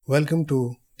Welcome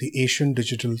to the Asian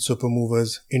Digital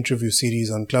Supermovers interview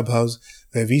series on Clubhouse,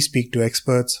 where we speak to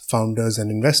experts, founders, and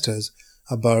investors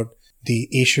about the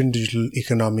Asian digital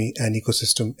economy and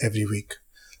ecosystem every week.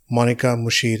 Monica,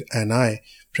 Mushir, and I,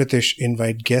 Pritish,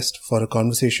 invite guests for a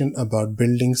conversation about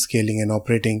building, scaling, and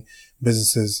operating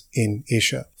businesses in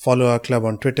Asia. Follow our club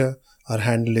on Twitter. Our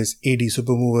handle is AD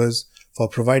Supermovers for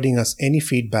providing us any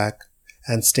feedback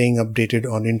and staying updated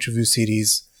on interview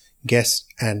series, guests,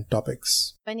 and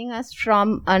topics. Joining us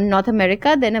from North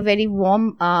America, then a very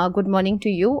warm good morning to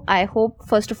you. I hope,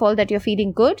 first of all, that you're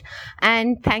feeling good.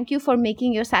 And thank you for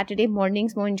making your Saturday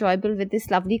mornings more enjoyable with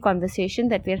this lovely conversation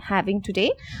that we're having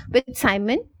today with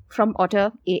Simon from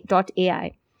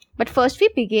Otter.ai. But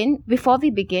before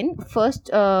we begin, first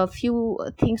a few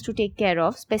things to take care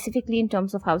of, specifically in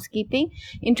terms of housekeeping,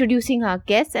 introducing our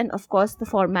guests, and of course the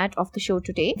format of the show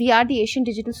today. We are the Asian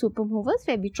Digital Supermovers,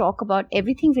 where we talk about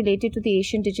everything related to the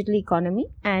Asian digital economy,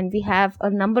 and we have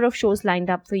a number of shows lined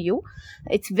up for you.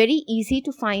 It's very easy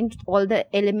to find all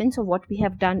the elements of what we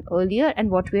have done earlier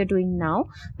and what we are doing now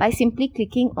by simply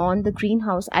clicking on the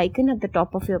greenhouse icon at the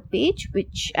top of your page,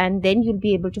 and then you'll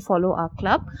be able to follow our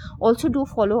club. Also do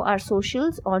follow our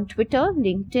socials on Twitter,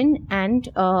 LinkedIn, and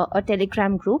a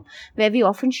Telegram group, where we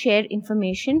often share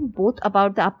information both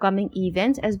about the upcoming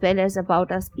events as well as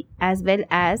about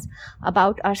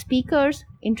our speakers,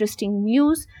 interesting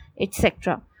news,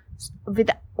 etc.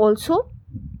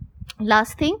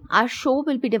 Last thing, our show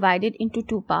will be divided into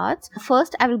two parts.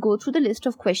 First, I will go through the list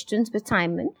of questions with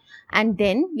Simon, and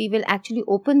then we will actually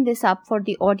open this up for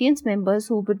the audience members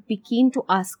who would be keen to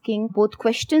asking both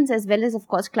questions as well as, of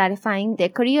course, clarifying their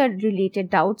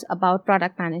career-related doubts about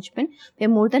product management. We're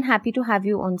more than happy to have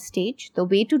you on stage. The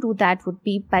way to do that would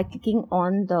be by clicking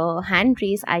on the hand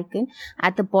raise icon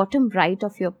at the bottom right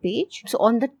of your page. So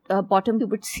on the bottom, you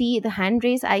would see the hand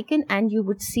raise icon and you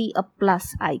would see a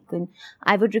plus icon.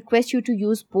 I would request you to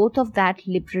use both of that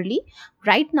liberally.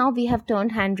 Right now, we have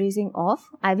turned hand raising off.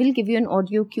 I will give you an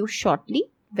audio cue shortly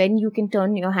when you can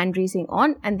turn your hand raising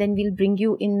on, and then we'll bring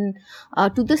you in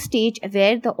to the stage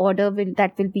where the order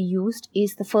that will be used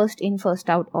is the first in, first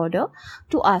out order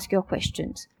to ask your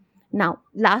questions. Now,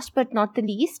 last but not the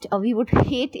least, we would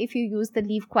hate if you use the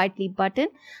leave quietly button.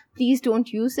 Please don't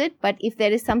use it. But if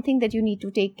there is something that you need to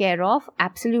take care of,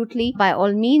 absolutely, by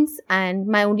all means. And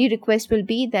my only request will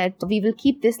be that we will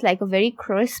keep this like a very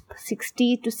crisp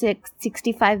 60 to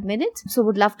 65 minutes. So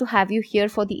would love to have you here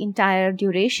for the entire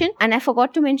duration. And I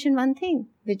forgot to mention one thing,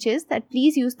 which is that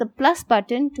please use the plus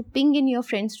button to ping in your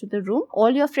friends to the room.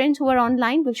 All your friends who are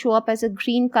online will show up as a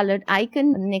green colored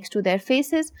icon next to their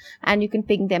faces, and you can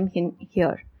ping them in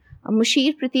here.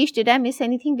 Mushir, Pritish, did I miss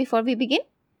anything before we begin?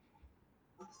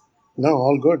 No,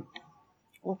 all good.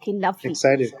 Okay, lovely.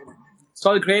 Excited. It's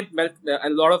all great. A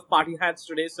lot of party hats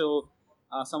today, so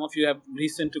some of you have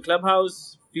recent to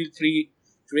Clubhouse. Feel free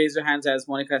to raise your hands, as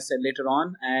Monica said, later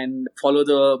on, and follow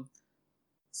the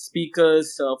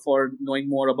speakers for knowing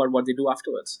more about what they do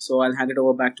afterwards. So I'll hand it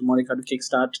over back to Monica to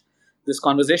kickstart this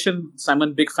conversation.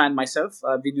 Simon, big fan myself.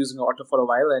 I've been using Otter for a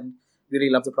while and really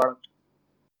love the product.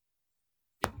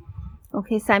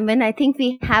 Okay, Simon, I think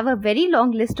we have a very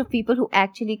long list of people who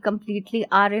actually completely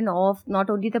are in awe of not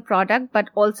only the product, but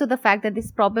also the fact that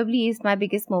this probably is my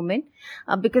biggest moment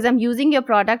because I'm using your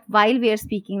product while we are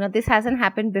speaking. Now, this hasn't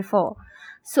happened before.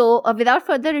 So without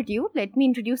further ado, let me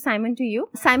introduce Simon to you.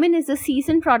 Simon is a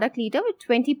seasoned product leader with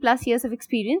 20 plus years of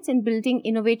experience in building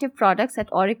innovative products at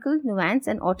Oracle, Nuance,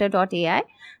 and Otter.ai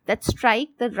that strike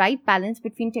the right balance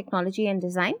between technology and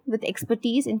design with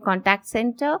expertise in contact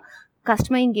center,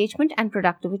 customer engagement, and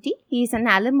productivity. He is an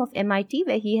alum of MIT,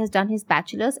 where he has done his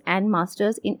bachelor's and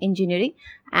master's in engineering,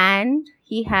 and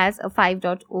he has a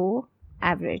 5.0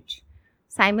 average.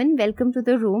 Simon, welcome to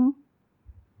the room.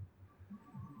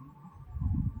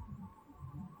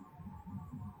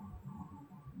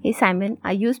 Hey Simon,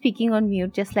 are you speaking on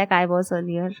mute just like I was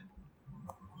earlier?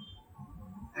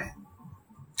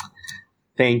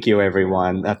 Thank you,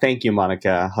 everyone. Thank you,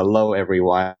 Monica. Hello,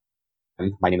 everyone.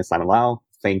 My name is Simon Lau.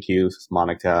 Thank you,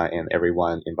 Monica, and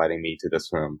everyone inviting me to this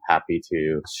room. Happy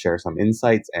to share some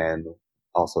insights and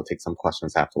also take some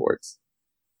questions afterwards.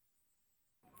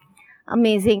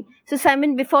 Amazing. So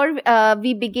Simon, before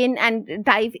we begin and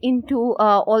dive into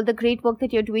all the great work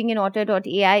that you're doing in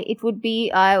Otter.ai, it would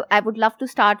be, I would love to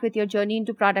start with your journey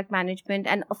into product management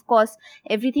and of course,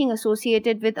 everything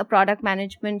associated with a product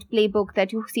management playbook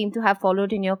that you seem to have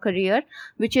followed in your career,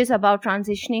 which is about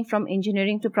transitioning from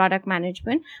engineering to product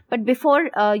management. But before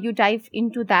you dive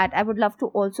into that, I would love to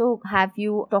also have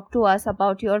you talk to us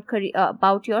about your career,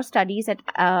 about your studies at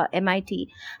MIT.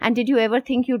 And did you ever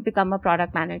think you'd become a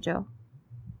product manager?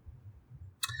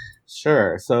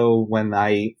 Sure. So when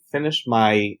I finished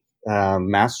my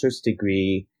master's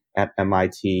degree at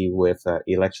MIT with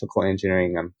electrical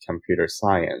engineering and computer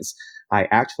science, I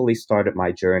actually started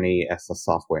my journey as a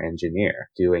software engineer,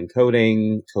 doing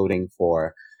coding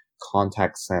for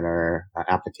contact center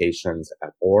applications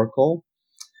at Oracle.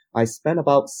 I spent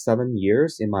about 7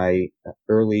 years in my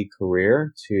early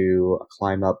career to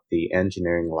climb up the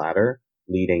engineering ladder,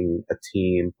 leading a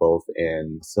team both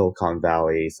in Silicon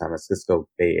Valley, San Francisco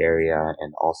Bay Area,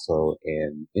 and also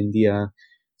in India.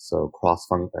 So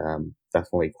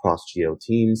definitely cross geo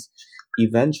teams.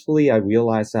 Eventually, I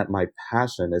realized that my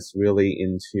passion is really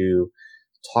into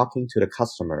talking to the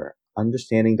customer,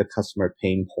 understanding the customer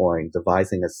pain point,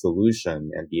 devising a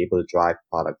solution, and be able to drive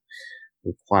product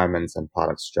requirements and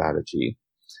product strategy.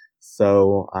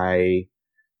 So I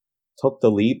took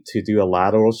the leap to do a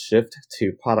lateral shift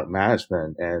to product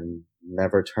management and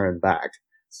never turned back.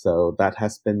 So that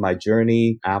has been my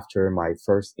journey after my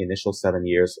first initial 7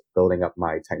 years building up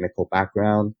my technical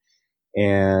background,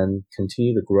 and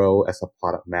continue to grow as a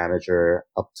product manager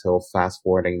up till fast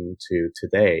forwarding to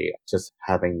today, just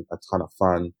having a ton of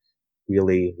fun,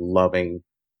 really loving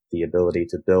the ability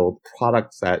to build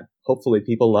products that hopefully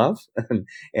people love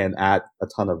and add a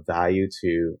ton of value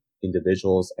to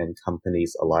individuals and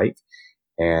companies alike.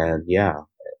 And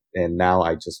and now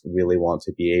I just really want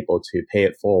to be able to pay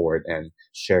it forward and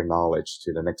share knowledge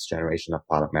to the next generation of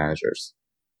product managers.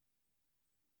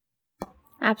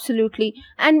 Absolutely.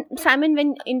 And Simon,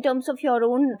 when in terms of your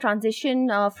own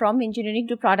transition from engineering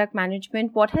to product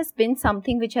management, what has been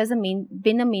something which has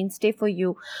been a mainstay for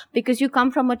you? Because you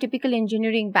come from a typical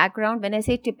engineering background. When I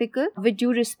say typical, with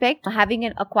due respect, having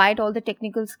acquired all the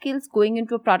technical skills, going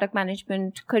into a product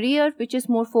management career, which is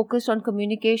more focused on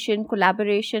communication,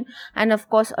 collaboration, and of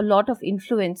course, a lot of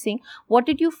influencing. What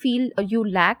did you feel you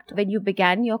lacked when you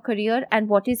began your career, and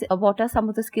what are some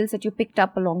of the skills that you picked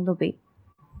up along the way?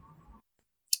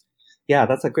 Yeah,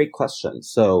 that's a great question.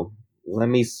 So let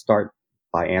me start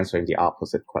by answering the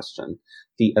opposite question.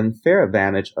 The unfair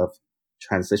advantage of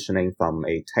transitioning from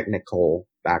a technical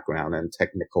background and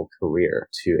technical career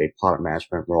to a product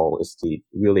management role is the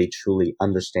really truly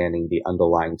understanding the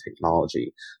underlying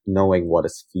technology, knowing what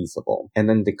is feasible. And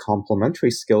then the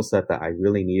complementary skill set that I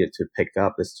really needed to pick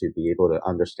up is to be able to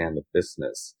understand the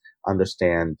business,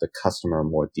 understand the customer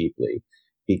more deeply.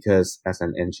 Because as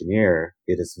an engineer,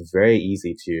 it is very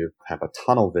easy to have a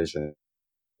tunnel vision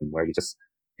where you're just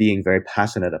being very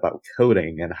passionate about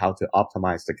coding and how to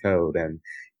optimize the code and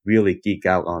really geek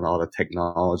out on all the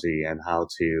technology and how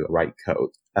to write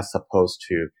code, as opposed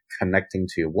to connecting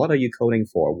to what are you coding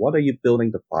for? What are you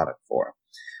building the product for?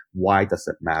 Why does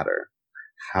it matter?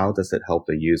 How does it help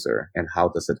the user, and how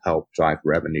does it help drive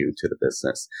revenue to the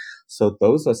business? So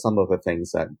those are some of the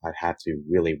things that I had to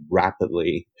really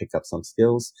rapidly pick up some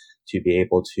skills to be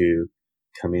able to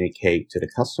communicate to the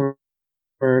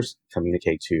customers,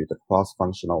 communicate to the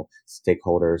cross-functional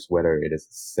stakeholders, whether it is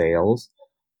sales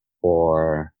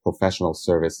or professional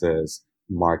services,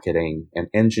 marketing, and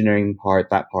engineering part.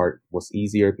 That part was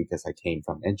easier because I came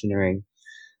from engineering.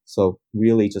 So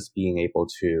really just being able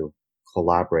to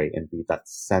collaborate and be that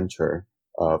center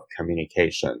of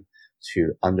communication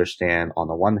to understand, on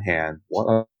the one hand, what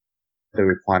are the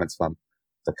requirements from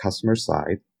the customer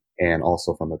side and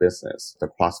also from the business, the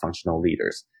cross-functional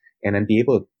leaders, and then be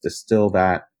able to distill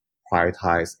that,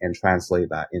 prioritize, and translate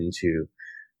that into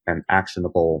an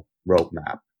actionable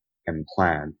roadmap and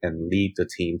plan and lead the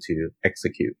team to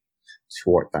execute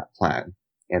toward that plan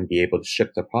and be able to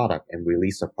ship the product and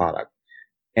release the product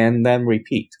and then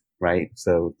repeat. Right?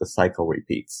 So the cycle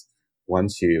repeats.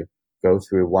 Once you go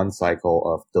through one cycle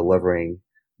of delivering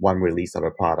one release of a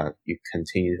product, you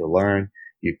continue to learn,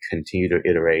 you continue to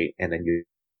iterate, and then you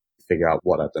figure out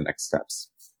what are the next steps.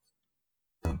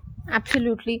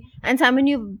 Absolutely. And Simon,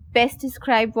 you best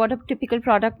described what a typical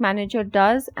product manager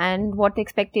does and what the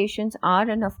expectations are,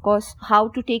 and of course, how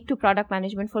to take to product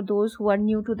management for those who are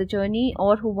new to the journey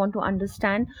or who want to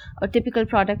understand a typical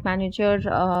product manager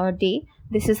day.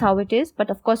 This is how it is. But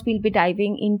of course, we'll be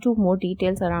diving into more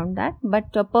details around that.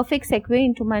 But a perfect segue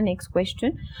into my next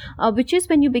question, which is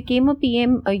when you became a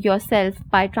PM yourself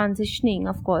by transitioning,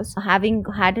 of course, having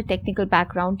had a technical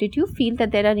background, did you feel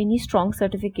that there are any strong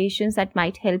certifications that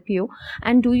might help you?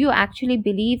 And do you actually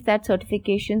believe that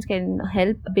certifications can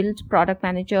help build product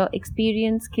manager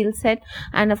experience, skill set,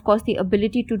 and of course, the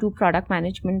ability to do product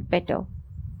management better?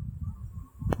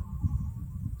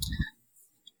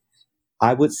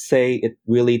 I would say it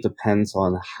really depends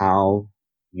on how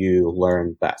you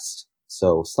learn best.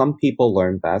 So some people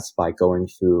learn best by going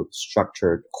through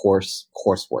structured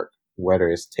coursework, whether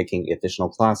it's taking additional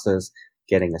classes,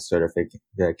 getting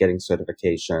getting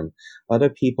certification. Other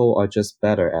people are just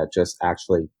better at just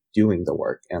actually doing the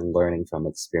work and learning from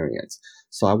experience.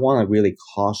 So I want to really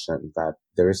caution that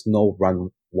there is no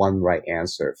one right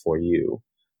answer for you,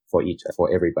 for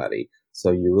everybody.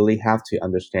 So you really have to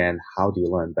understand, how do you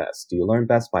learn best? Do you learn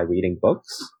best by reading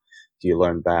books? Do you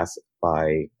learn best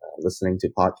by listening to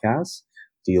podcasts?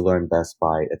 Do you learn best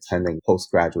by attending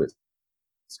postgraduate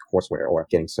courseware or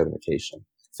getting certification?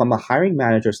 From a hiring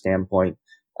manager standpoint,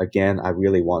 again, I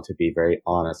really want to be very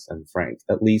honest and frank,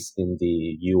 at least in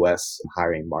the US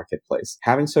hiring marketplace.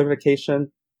 Having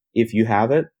certification, if you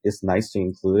have it, it's nice to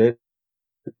include it,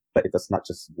 but it does not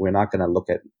we're not going to look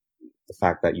at the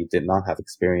fact that you did not have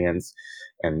experience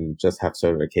and just have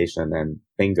certification and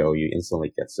bingo, you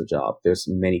instantly get the job.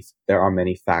 There are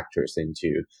many factors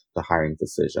into the hiring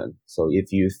decision. So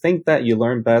if you think that you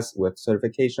learn best with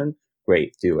certification,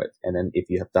 great, do it. And then if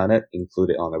you have done it, include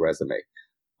it on the resume.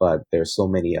 But there's so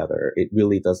many it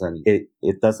really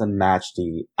doesn't match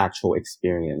the actual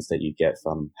experience that you get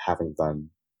from having done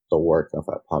the work of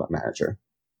a product manager.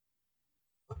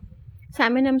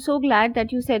 Simon, I'm so glad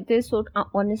that you said this so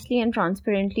honestly and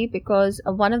transparently, because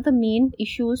one of the main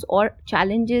issues or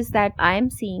challenges that I am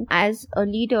seeing as a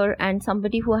leader and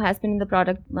somebody who has been in the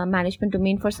product management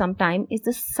domain for some time is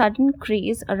the sudden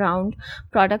craze around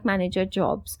product manager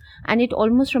jobs. And it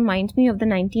almost reminds me of the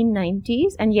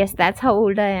 1990s. And yes, that's how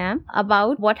old I am,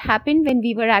 about what happened when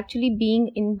we were actually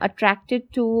being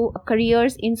attracted to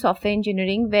careers in software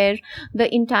engineering, where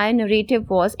the entire narrative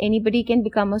was anybody can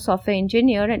become a software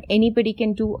engineer and anybody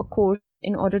can do a course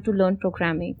in order to learn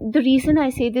programming. The reason I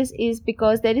say this is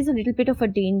because there is a little bit of a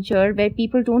danger where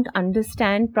people don't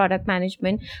understand product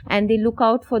management and they look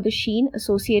out for the sheen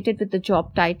associated with the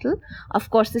job title.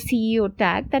 Of course, the CEO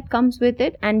tag that comes with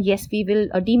it. And yes, we will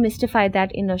demystify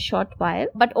that in a short while,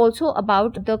 but also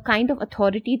about the kind of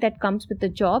authority that comes with the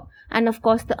job. And of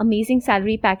course, the amazing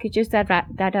salary packages that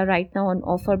are right now on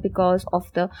offer because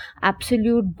of the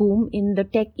absolute boom in the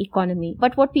tech economy.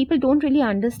 But what people don't really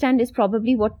understand is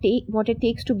probably what it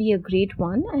takes to be a great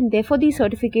one, and therefore these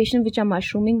certifications, which are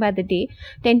mushrooming by the day,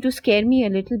 tend to scare me a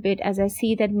little bit, as I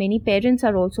see that many parents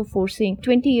are also forcing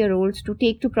 20-year-olds to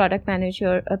take to product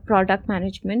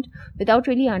management without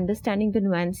really understanding the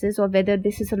nuances or whether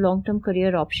this is a long-term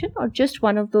career option or just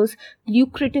one of those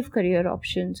lucrative career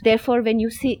options. Therefore, when you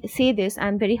say this,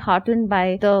 I'm very heartened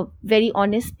by the very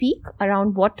honest speak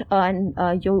around what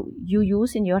you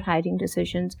use in your hiring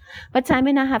decisions. But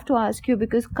Simon, I have to ask you,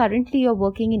 because currently you're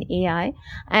working in AI,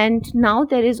 and now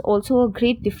there is also a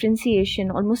great differentiation,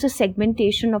 almost a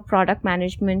segmentation of product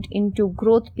management into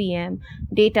growth PM,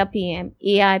 data PM,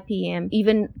 AI PM,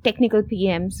 even technical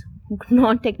PMs,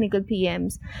 non-technical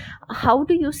PMs. How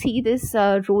do you see this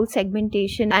role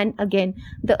segmentation, and again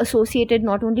the associated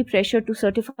not only pressure to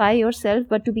certify yourself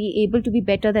but to be able to be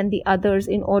better than the others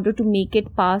in order to make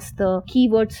it past the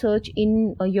keyword search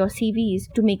in your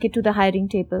CVs to make it to the hiring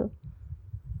table?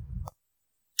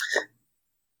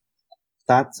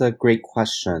 That's a great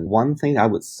question. One thing I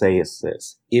would say is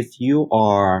this. If you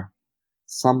are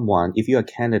a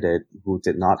candidate who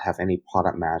did not have any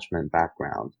product management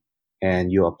background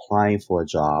and you're applying for a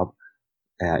job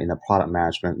in a product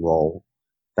management role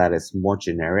that is more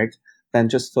generic, then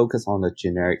just focus on the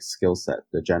generic skill set,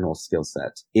 the general skill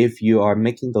set. If you are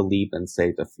making the leap and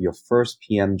say that your first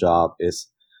PM job is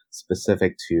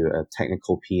specific to a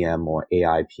technical PM or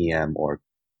AI PM or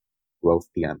growth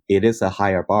PM, it is a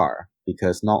higher bar.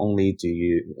 Because not only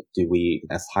do we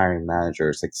as hiring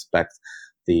managers expect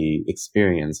the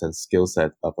experience and skill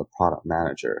set of a product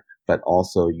manager, but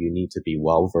also you need to be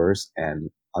well versed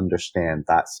and understand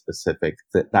that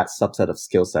that subset of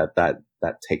skill set that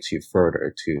takes you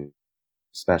further to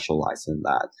specialize in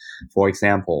that. For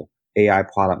example, AI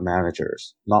product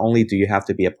managers, not only do you have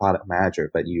to be a product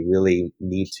manager, but you really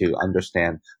need to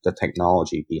understand the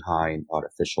technology behind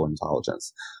artificial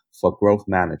intelligence. For growth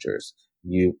managers,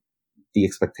 the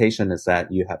expectation is that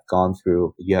you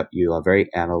are very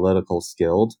analytical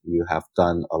skilled. You have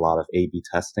done a lot of A/B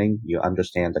testing. You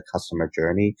understand the customer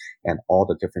journey and all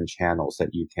the different channels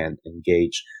that you can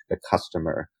engage the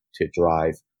customer to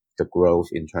drive the growth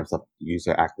in terms of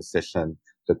user acquisition,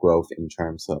 the growth in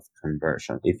terms of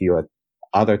conversion. If you are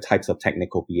other types of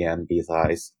technical PM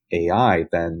besides AI,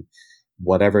 then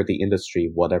whatever the industry,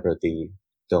 whatever the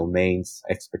domain's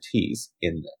expertise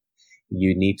in,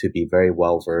 you need to be very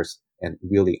well versed and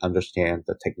really understand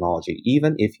the technology,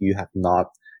 even if you have not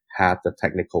had the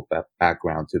technical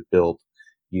background to build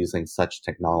using such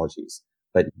technologies.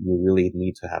 but you really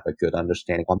need to have a good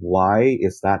understanding on why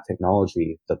is that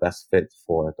technology the best fit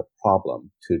for the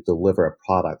problem to deliver a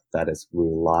product that is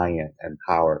reliant and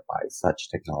powered by such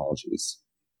technologies.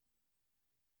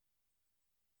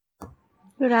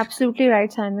 You're absolutely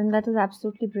right, Simon. That is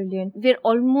absolutely brilliant. We're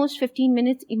almost 15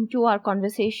 minutes into our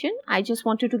conversation. I just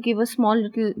wanted to give a small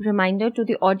little reminder to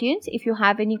the audience. If you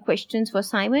have any questions for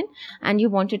Simon and you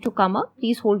wanted to come up,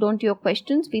 please hold on to your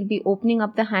questions. We'll be opening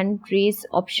up the hand raise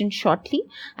option shortly,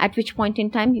 at which point in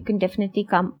time you can definitely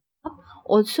come up.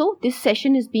 Also, this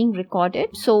session is being recorded.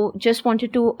 So just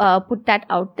wanted to put that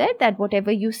out there that whatever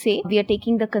you say, we are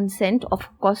taking the consent of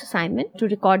course, Simon, to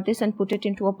record this and put it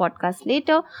into a podcast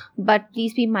later. But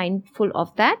please be mindful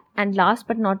of that. And last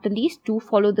but not the least, do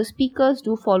follow the speakers,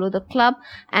 do follow the club,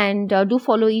 and do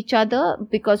follow each other,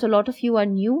 because a lot of you are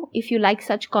new. If you like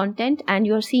such content and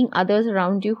you're seeing others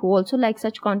around you who also like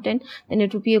such content, then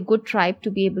it would be a good tribe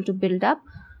to be able to build up.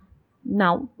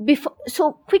 Now,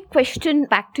 quick question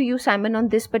back to you, Simon, on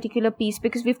this particular piece,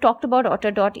 because we've talked about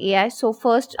Otter.ai. So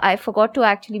first, I forgot to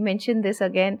actually mention this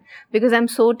again, because I'm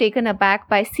so taken aback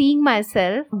by seeing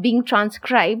myself being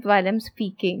transcribed while I'm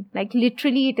speaking. Like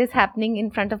literally it is happening in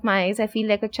front of my eyes. I feel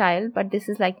like a child, but this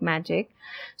is like magic.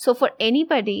 So for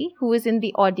anybody who is in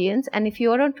the audience, and if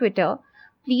you're on Twitter,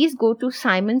 please go to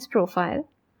Simon's profile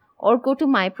or go to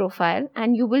my profile,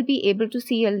 and you will be able to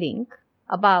see a link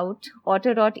about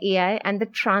Otter.ai and the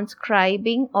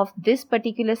transcribing of this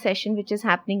particular session, which is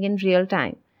happening in real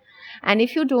time. And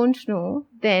if you don't know,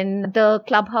 then the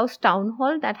Clubhouse town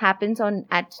hall that happens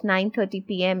at 9:30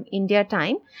 p.m. India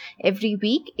time every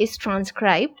week is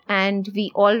transcribed, and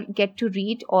we all get to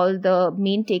read all the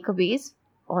main takeaways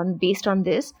based on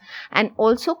this. And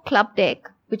also Club Deck,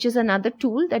 which is another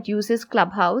tool that uses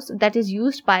Clubhouse, that is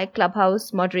used by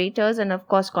Clubhouse moderators and of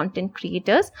course content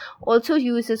creators, also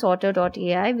uses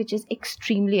Otter.ai, which is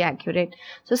extremely accurate.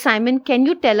 So Simon, can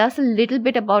you tell us a little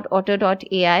bit about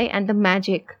Otter.ai and the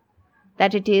magic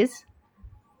that it is?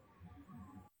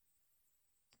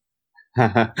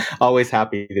 Always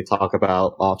happy to talk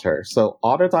about Otter. So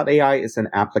Otter.ai is an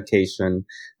application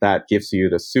that gives you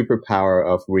the superpower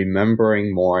of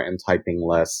remembering more and typing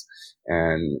less.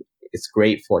 And it's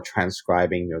great for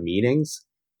transcribing your meetings,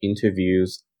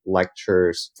 interviews,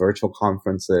 lectures, virtual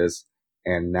conferences,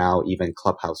 and now even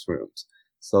Clubhouse rooms.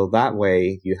 So that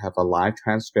way you have a live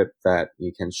transcript that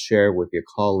you can share with your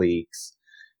colleagues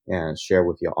and share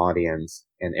with your audience,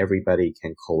 and everybody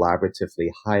can collaboratively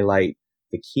highlight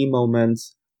the key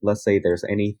moments. Let's say there's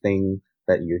anything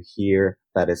that you hear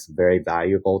that is very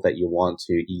valuable that you want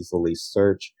to easily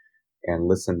search and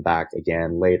listen back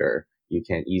again later. You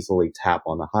can easily tap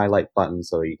on the highlight button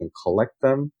so you can collect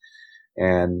them.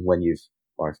 And when you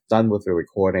are done with the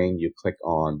recording, you click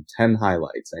on 10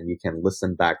 highlights and you can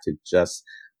listen back to just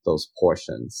those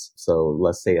portions. So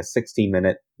let's say a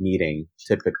 60-minute meeting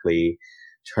typically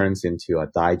turns into a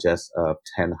digest of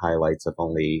 10 highlights of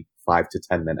only 5 to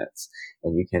 10 minutes.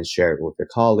 And you can share it with your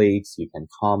colleagues. You can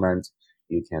comment.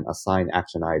 You can assign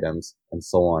action items and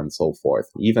so on and so forth.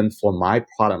 Even for my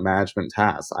product management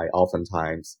tasks,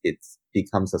 oftentimes it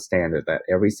becomes a standard that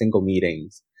every single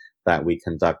meetings that we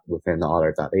conduct within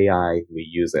Otter.ai, we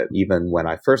use it. Even when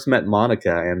I first met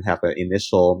Monica and have an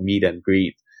initial meet and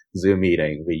greet Zoom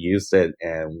meeting, we used it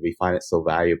and we find it so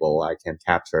valuable. I can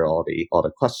capture all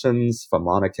the questions from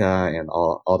Monica and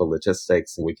all the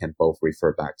logistics, and we can both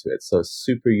refer back to it. So it's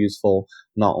super useful,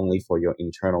 not only for your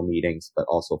internal meetings, but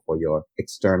also for your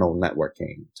external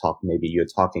networking. Maybe you're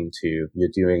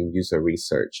doing user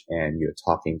research and you're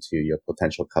talking to your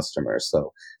potential customers.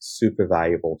 So super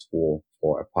valuable tool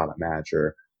for a product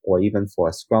manager or even for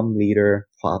a Scrum leader,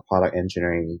 product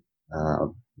engineering,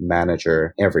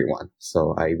 manager, everyone.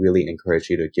 So I really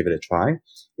encourage you to give it a try.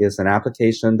 It's an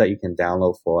application that you can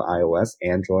download for iOS,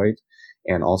 Android,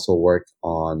 and also work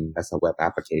on as a web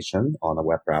application on a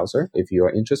web browser. If you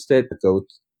are interested, go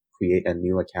create a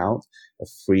new account, a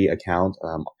free account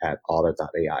at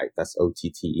Otter.ai. That's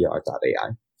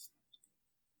OTTER.ai.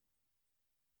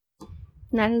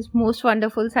 That is most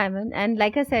wonderful, Simon. And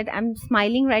like I said, I'm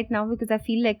smiling right now because I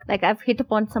feel like I've hit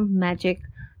upon some magic.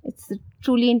 It's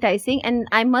truly enticing, and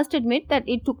I must admit that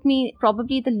it took me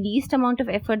probably the least amount of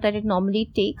effort that it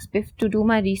normally takes to do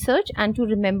my research and to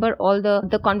remember all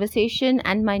the conversation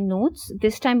and my notes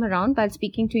this time around while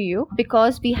speaking to you,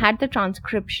 because we had the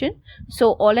transcription.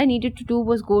 So all I needed to do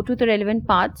was go to the relevant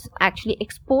parts, actually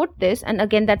export this, and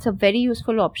again that's a very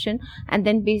useful option, and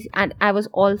then I was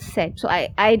all set. So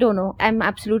I don't know, I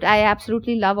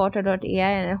absolutely love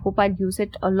Otter.ai, and I hope I'll use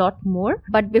it a lot more.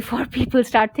 But before people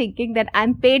start thinking that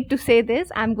I'm paid to say this,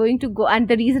 I'm going to go, and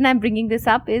the reason I'm bringing this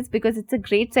up is because it's a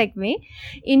great segue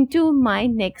into my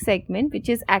next segment, which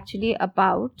is actually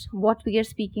about what we are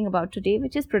speaking about today,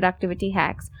 which is productivity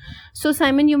hacks. So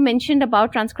Simon, you mentioned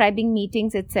about transcribing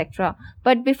meetings, etc.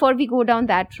 But before we go down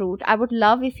that route, I would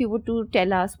love if you would to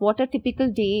tell us what a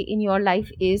typical day in your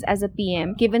life is as a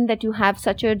PM, given that you have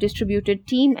such a distributed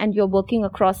team and you're working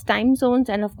across time zones,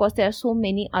 and of course there are so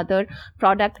many other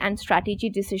product and strategy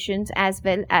decisions as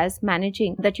well as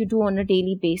managing that you do on a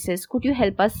daily basis. Could you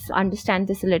help us understand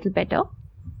this a little better?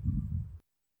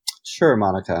 Sure,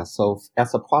 Monica. So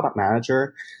as a product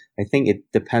manager, I think it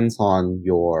depends on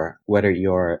whether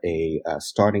you're a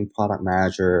starting product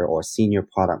manager or senior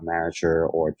product manager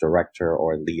or director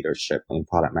or leadership in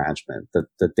product management.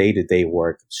 The day-to-day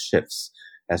work shifts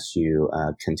as you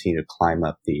continue to climb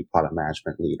up the product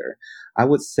management leader. I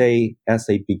would say as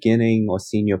a beginning or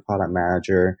senior product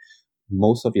manager,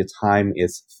 most of your time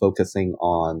is focusing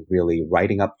on really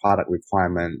writing up product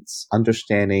requirements,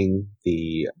 understanding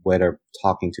whether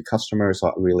talking to customers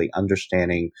or really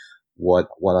understanding what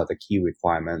are the key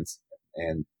requirements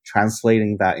and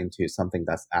translating that into something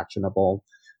that's actionable,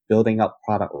 building up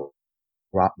product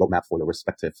roadmap for your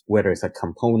respective, whether it's a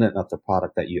component of the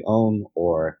product that you own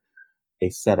or a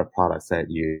set of products that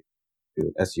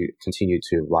as you continue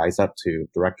to rise up to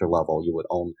director level, you would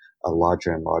own a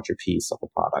larger and larger piece of the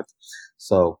product.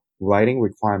 So writing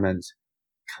requirements,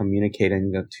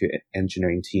 communicating them to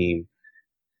engineering team,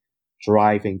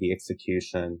 driving the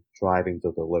execution, driving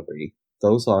the delivery.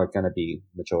 Those are going to be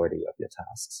majority of your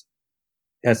tasks.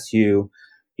 As you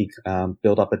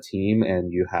build up a team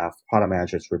and you have product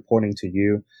managers reporting to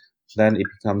you, then it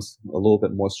becomes a little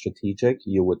bit more strategic.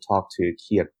 You would talk to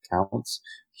key accounts,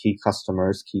 key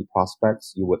customers, key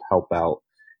prospects. You would help out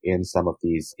in some of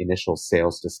these initial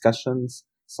sales discussions.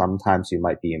 Sometimes you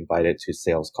might be invited to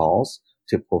sales calls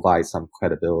to provide some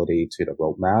credibility to the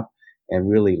roadmap and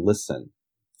really listen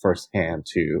firsthand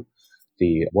to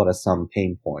what are some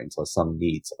pain points or some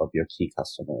needs of your key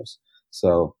customers.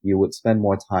 So you would spend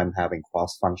more time having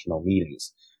cross-functional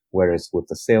meetings, whether it's with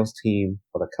the sales team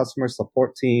or the customer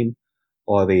support team,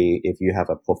 or if you have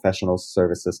a professional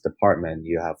services department,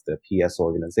 you have the PS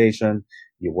organization,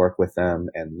 you work with them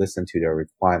and listen to their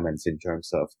requirements in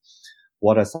terms of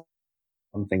what are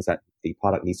some things that the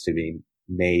product needs to be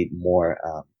made more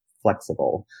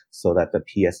flexible so that the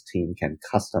PS team can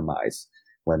customize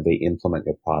when they implement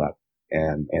your product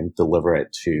and deliver it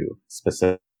to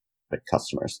specific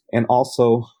customers. And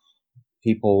also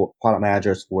product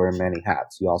managers wear many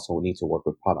hats. You also need to work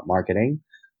with product marketing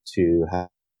to have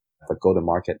a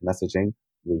go-to-market messaging,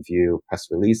 review press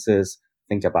releases,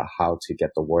 think about how to get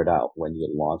the word out when you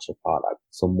launch a product.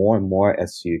 So more and more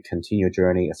as you continue your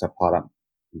journey as a product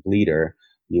leader,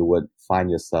 you would find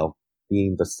yourself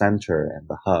being the center and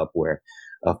the hub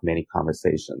of many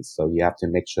conversations. So you have to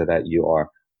make sure that you are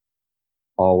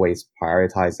always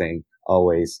prioritizing,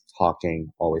 always talking,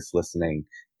 always listening,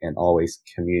 and always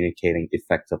communicating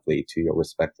effectively to your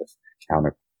respective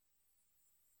counterparts.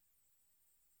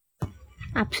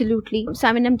 Absolutely.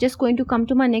 Simon, I'm just going to come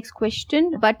to my next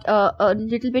question, but a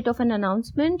little bit of an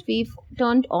announcement. We've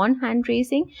turned on hand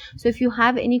raising. So if you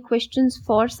have any questions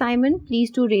for Simon,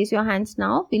 please do raise your hands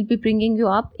now. We'll be bringing you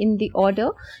up in the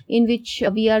order in which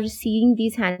we are seeing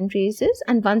these hand raises.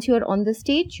 And once you're on the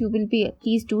stage,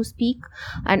 please do speak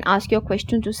and ask your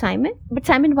question to Simon. But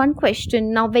Simon, one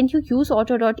question. Now, when you use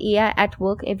Auto.ai at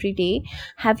work every day,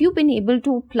 have you been able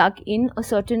to plug in a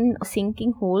certain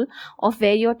sinking hole of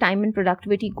where your time and productivity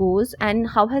goes, and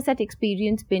how has that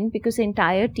experience been? Because the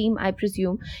entire team, I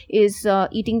presume, is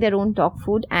eating their own dog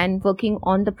food and working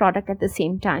on the product at the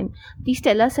same time. Please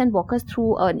tell us and walk us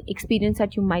through an experience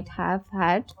that you might have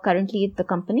had currently at the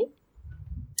company.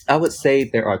 I would say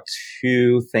there are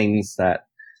two things that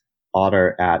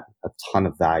add a ton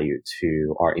of value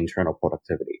to our internal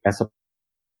productivity. As a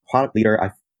product leader,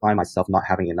 I find myself not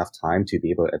having enough time to be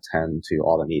able to attend to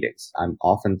all the meetings. I'm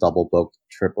often double booked,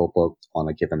 triple booked on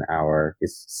a given hour.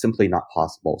 It's simply not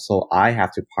possible. So I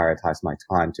have to prioritize my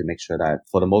time to make sure that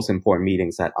for the most important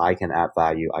meetings that I can add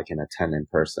value, I can attend in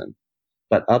person.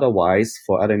 But otherwise,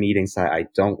 for other meetings that I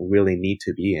don't really need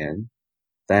to be in,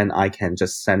 then I can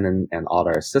just send in an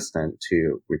auto assistant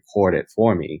to record it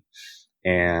for me,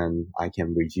 and I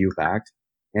can review back.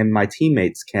 And my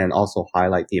teammates can also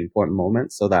highlight the important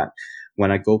moments so that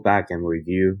when I go back and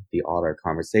review the auto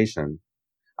conversation,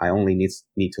 I only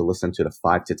need to listen to the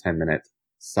 5 to 10 minute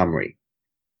summary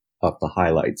of the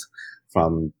highlights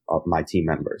from my team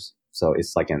members. So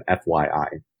it's like an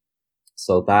FYI.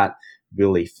 So that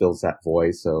really fills that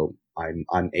void. So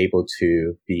I'm able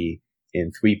to be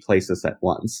in 3 places at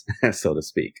once, so to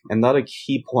speak. Another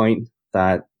key point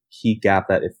that key gap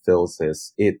that it fills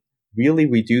is it really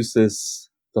reduces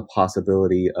the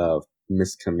possibility of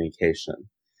miscommunication.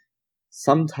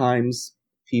 Sometimes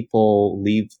people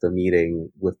leave the meeting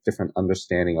with different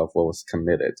understanding of what was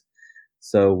committed.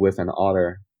 So with an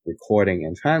audio recording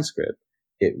and transcript,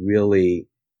 it really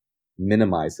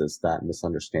minimizes that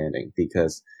misunderstanding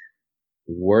because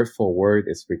word for word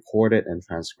is recorded and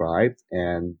transcribed,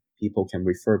 and people can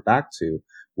refer back to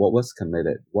what was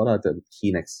committed, what are the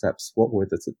key next steps, what were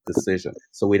the decisions.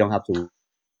 So we don't have to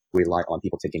rely on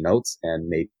people taking notes and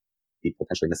maybe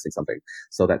potentially missing something.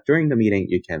 So that during the meeting,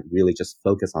 you can really just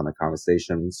focus on the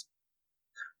conversations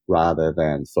rather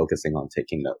than focusing on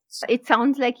taking notes. It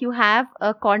sounds like you have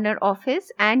a corner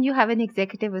office and you have an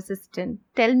executive assistant.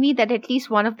 Tell me that at least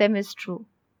one of them is true.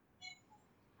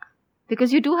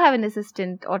 Because you do have an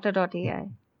assistant, Otter.ai.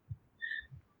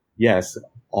 Yes,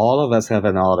 all of us have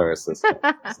an auto assistant.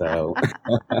 So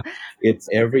it's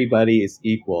everybody is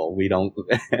equal.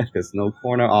 There's no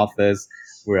corner office.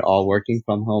 We're all working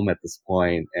from home at this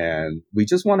point, and we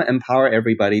just want to empower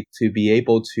everybody to be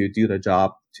able to do the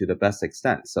job to the best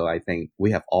extent. So I think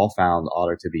we have all found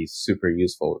Otter to be super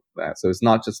useful with that. So it's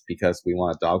not just because we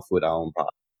want to dog food our own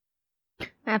product.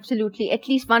 Absolutely. At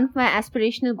least one of my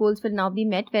aspirational goals will now be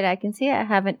met where I can say I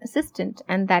have an assistant,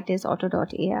 and that is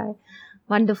Otter.ai.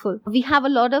 Wonderful. We have a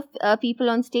lot of people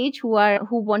on stage who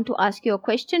want to ask you a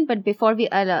question, but before we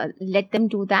let them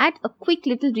do that, a quick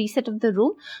little reset of the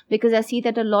room, because I see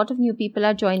that a lot of new people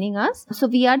are joining us. So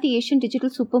we are the Asian Digital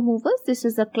Super Movers. This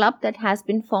is a club that has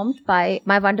been formed by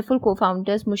my wonderful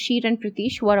co-founders Mushir and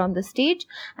Pritish, who are on the stage,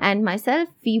 and myself.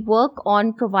 We work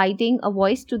on providing a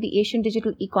voice to the Asian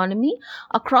digital economy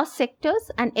across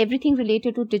sectors and everything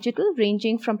related to digital,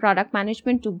 ranging from product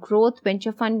management to growth,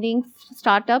 venture funding,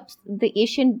 startups, the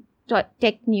Asian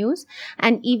tech news,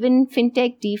 and even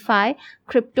fintech, DeFi,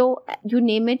 crypto, you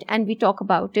name it, and we talk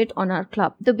about it on our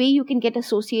club. The way you can get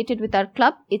associated with our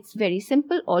club, it's very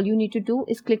simple. All you need to do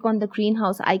is click on the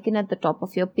greenhouse icon at the top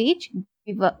of your page.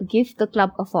 Give the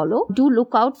club a follow. Do look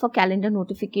out for calendar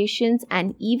notifications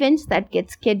and events that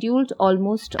get scheduled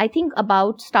almost, I think,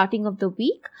 about starting of the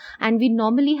week. And we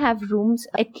normally have rooms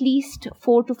at least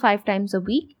 4 to 5 times a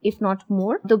week, if not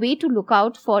more. The way to look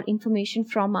out for information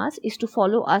from us is to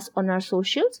follow us on our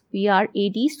socials. We are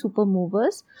AD Super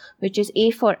Movers, which is A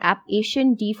for App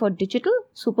Asian, D for Digital,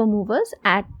 Super Movers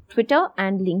at Twitter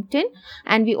and LinkedIn.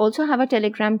 And we also have a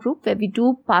Telegram group where we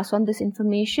do pass on this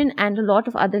information and a lot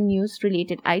of other news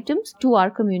related items to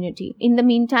our community. In the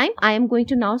meantime, I am going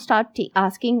to now start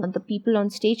asking the people on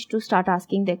stage to start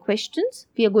asking their questions.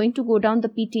 We are going to go down the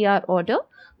PTR order,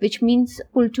 which means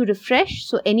pull to refresh.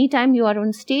 So anytime you are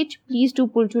on stage, please do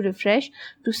pull to refresh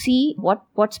to see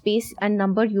what space and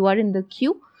number you are in the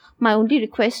queue. My only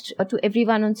request to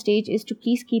everyone on stage is to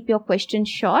please keep your questions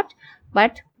short.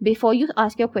 But before you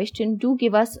ask your question, do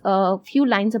give us a few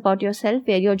lines about yourself,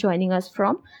 where you're joining us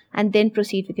from, and then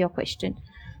proceed with your question.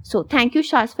 So thank you,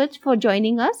 Shashwat, for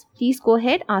joining us. Please go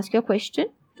ahead, ask your question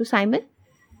to Simon.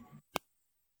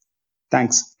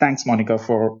 Thanks, Monica,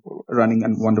 for running a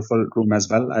wonderful room as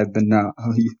well. I've been,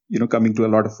 coming to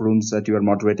a lot of rooms that you are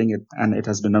moderating it, and it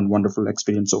has been a wonderful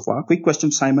experience so far. Quick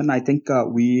question, Simon. I think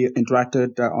we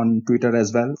interacted on Twitter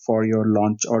as well for your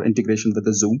launch or integration with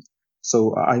the Zoom.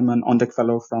 So I'm an on-deck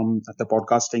fellow from the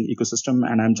podcasting ecosystem,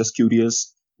 and I'm just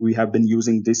curious. We have been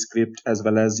using this script as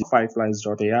well as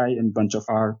Fireflies.ai in a bunch of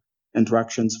our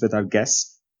interactions with our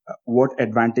guests. What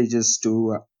advantages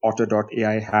do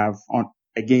Otter.ai have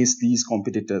against these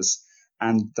competitors?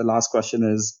 And the last question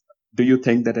is, do you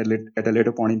think that at a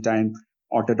later point in time,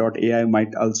 Otter.ai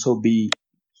might also be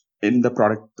in the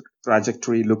product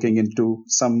trajectory looking into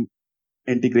some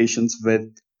integrations with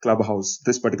Clubhouse,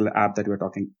 this particular app that we're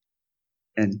talking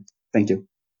in? Thank you.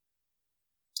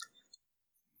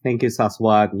 Thank you,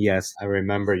 Shashwat. Yes, I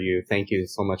remember you. Thank you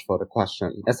so much for the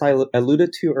question. As I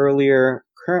alluded to earlier,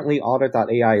 currently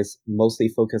Otter.ai is mostly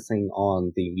focusing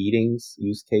on the meetings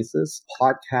use cases.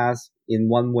 Podcast, in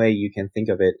one way you can think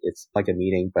of it, it's like a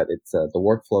meeting, but it's the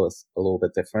workflow is a little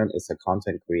bit different. It's a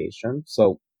content creation.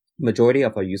 So majority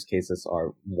of our use cases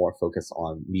are more focused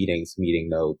on meetings, meeting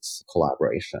notes,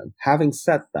 collaboration. Having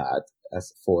said that,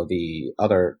 as for the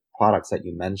other products that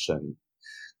you mentioned,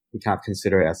 we kind of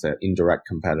consider it as an indirect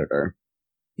competitor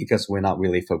because we're not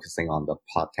really focusing on the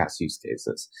podcast use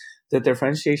cases. The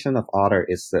differentiation of Otter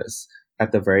is this.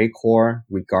 At the very core,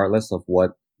 regardless of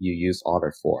what you use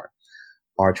Otter for,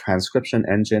 our transcription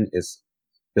engine is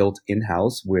built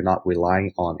in-house. We're not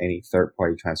relying on any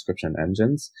third-party transcription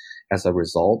engines. As a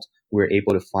result, we're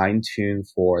able to fine-tune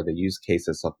for the use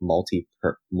cases of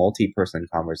multi-person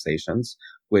conversations,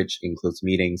 which includes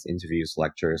meetings, interviews,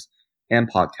 lectures,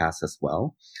 and podcasts as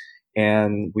well.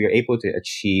 And we are able to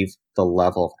achieve the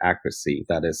level of accuracy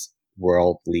that is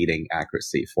world-leading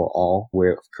accuracy for all.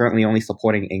 We're currently only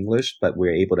supporting English, but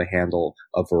we're able to handle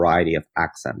a variety of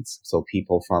accents. So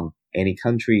people from any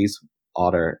countries,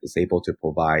 Otter is able to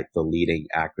provide the leading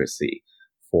accuracy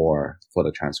for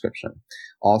the transcription.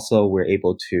 Also, we're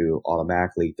able to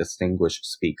automatically distinguish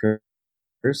speakers.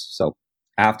 So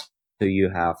after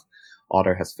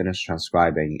Otter has finished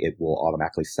transcribing, it will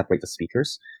automatically separate the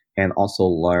speakers and also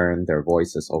learn their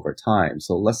voices over time.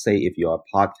 So let's say if you're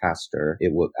a podcaster,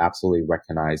 it would absolutely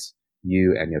recognize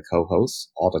you and your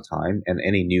co-hosts all the time. And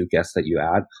any new guests that you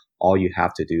add, all you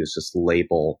have to do is just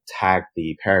tag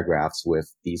the paragraphs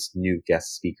with these new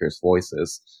guest speakers'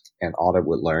 voices, and Otter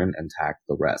would learn and tag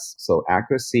the rest. So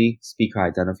accuracy, speaker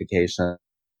identification,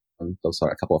 those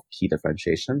are a couple of key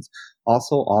differentiations.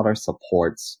 Also, Otter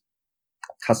supports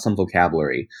custom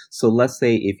vocabulary. So let's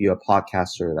say if you're a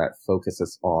podcaster that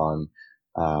focuses on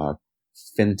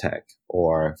fintech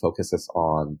or focuses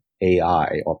on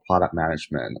AI or product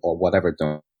management or whatever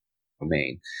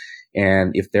domain,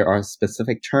 and if there are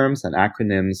specific terms and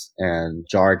acronyms and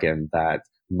jargon that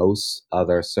most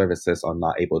other services are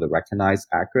not able to recognize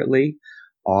accurately,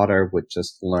 Otter would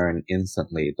just learn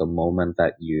instantly the moment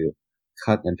that you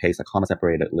cut and paste a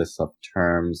comma-separated list of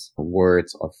terms,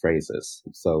 words, or phrases.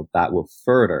 So that will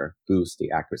further boost the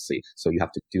accuracy. So you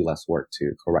have to do less work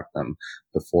to correct them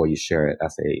before you share it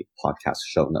as a podcast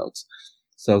show notes.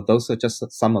 So those are just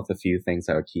some of the few things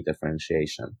that are key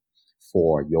differentiation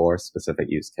for your specific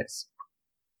use case.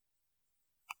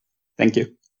 Thank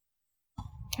you.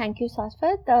 Thank you,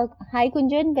 Sashwat. Hi,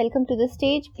 Gunjan. Welcome to the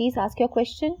stage. Please ask your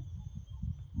question.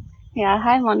 Yeah,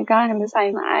 hi Monica and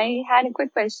Simon. I had a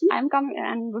quick question. I'm coming,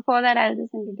 and before that, I'll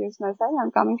just introduce myself.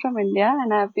 I'm coming from India,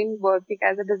 and I've been working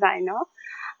as a designer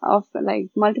of like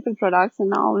multiple products, and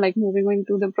now like moving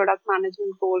into the product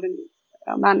management role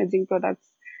and managing products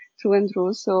through and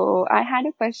through. So I had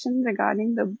a question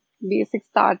regarding the basic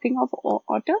starting of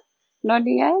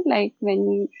Otter.ai. Like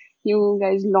when you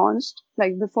guys launched,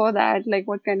 like before that, like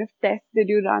what kind of tests did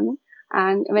you run?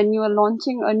 And when you are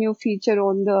launching a new feature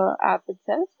on the app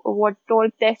itself, what all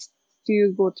tests do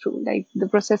you go through? Like the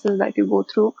processes that you go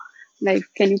through? Like,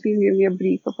 can you please give me a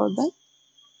brief about that?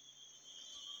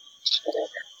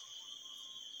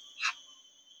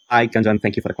 Hi, Gunjan.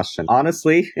 Thank you for the question.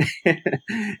 Honestly,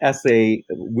 as a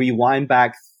rewind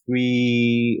back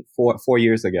 4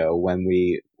 years ago when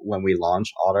we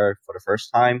launched Otter for the first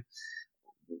time,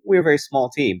 we're a very small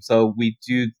team. So we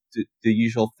do the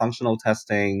usual functional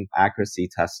testing, accuracy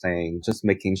testing, just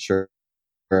making sure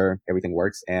everything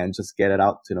works and just get it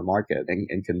out to the market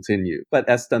and continue. But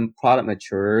as the product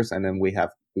matures and then we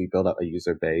build up a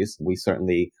user base, we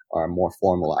certainly are more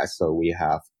formalized. So we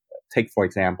take, for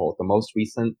example, the most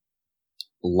recent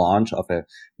launch of a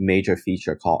major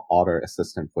feature called Otter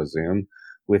Assistant for Zoom.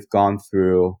 We've gone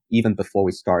through, even before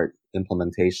we start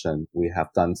implementation, we have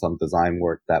done some design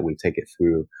work that we take it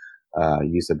through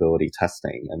usability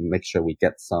testing and make sure we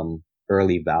get some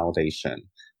early validation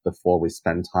before we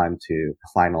spend time to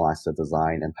finalize the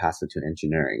design and pass it to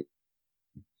engineering.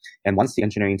 And once the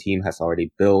engineering team has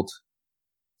already built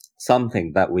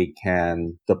something that we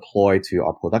can deploy to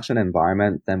our production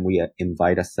environment, then we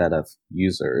invite a set of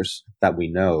users that we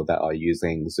know that are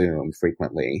using Zoom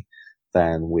frequently.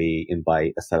 Then we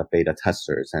invite a set of beta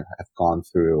testers and have gone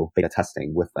through beta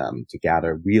testing with them to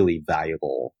gather really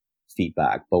valuable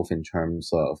feedback, both in terms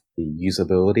of the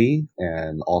usability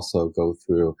and also go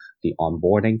through the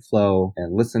onboarding flow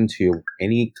and listen to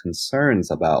any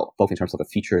concerns about both in terms of the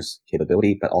features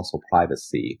capability, but also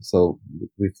privacy. So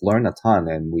we've learned a ton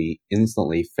and we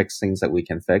instantly fix things that we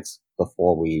can fix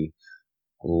before we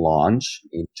launch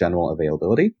in general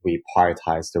availability. We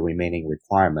prioritize the remaining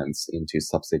requirements into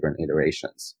subsequent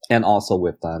iterations. And also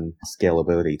we've done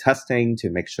scalability testing to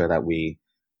make sure that we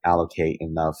allocate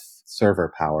enough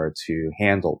server power to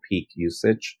handle peak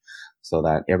usage so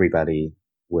that everybody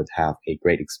would have a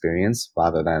great experience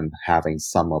rather than having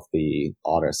some of the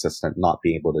Otter Assistant not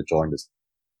being able to join this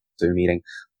Zoom meeting.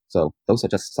 So those are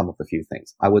just some of the few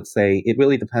things. I would say it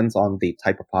really depends on the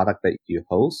type of product that you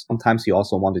host. Sometimes you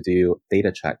also want to do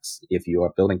data checks if you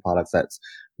are building products that's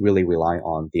really rely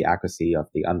on the accuracy of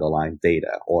the underlying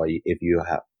data, or if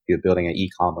you're building an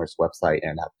e-commerce website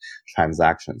and have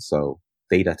transactions. So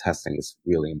data testing is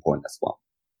really important as well.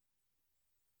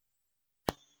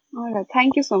 All right.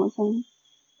 Thank you so much.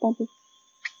 Thank you.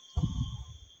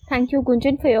 Thank you,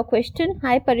 Gunjan, for your question.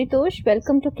 Hi, Paritosh.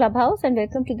 Welcome to Clubhouse and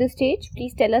welcome to the stage.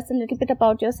 Please tell us a little bit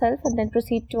about yourself and then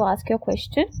proceed to ask your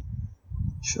question.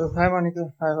 Sure. Hi,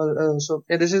 Monica.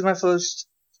 Hi. This is my first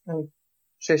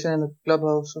session in the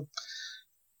Clubhouse. So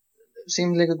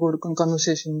seems like a good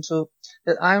conversation. So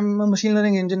I'm a machine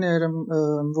learning engineer.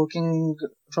 I'm working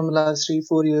from the last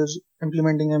 3-4 years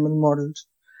implementing ML models.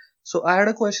 So I had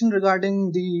a question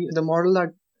regarding the model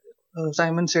that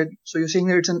Simon said. So you're saying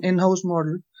that it's an in-house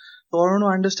model. So I want to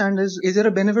understand is there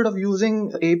a benefit of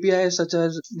using APIs such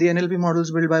as the NLP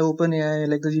models built by OpenAI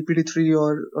like the GPT-3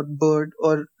 or BERT,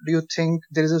 or do you think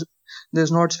there's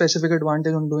not specific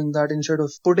advantage on doing that instead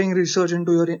of putting research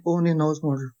into your own in-house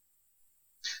model?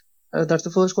 That's the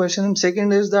first question. And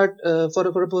second is that for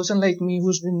a person like me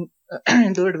who's been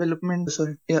into the development,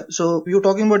 so you were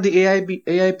talking about the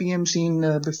AI PM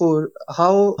scene before.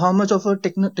 How much of a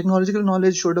technological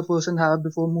knowledge should a person have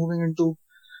before moving into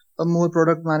a more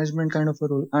product management kind of a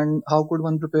role, and how could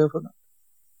one prepare for that?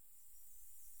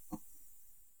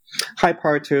 Hi,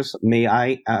 Parthus. May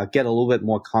I get a little bit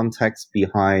more context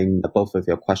behind both of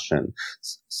your questions?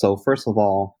 So first of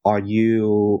all, are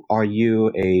you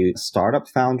a startup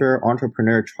founder,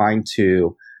 entrepreneur trying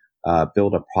to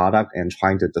build a product and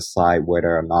trying to decide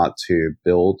whether or not to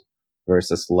build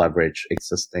versus leverage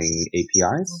existing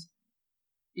APIs?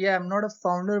 Yeah, I'm not a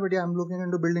founder, but yeah, I'm looking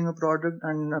into building a product,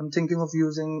 and I'm thinking of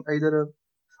using either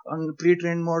a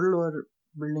pre-trained model or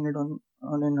building it on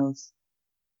in-house.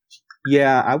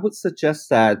 Yeah, I would suggest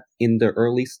that in the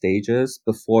early stages,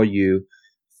 before you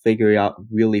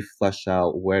really flesh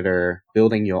out whether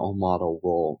building your own model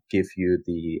will give you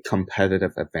the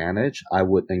competitive advantage, I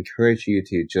would encourage you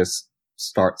to just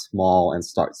start small and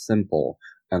start simple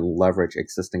and leverage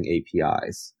existing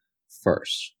APIs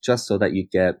first, just so that you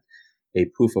get a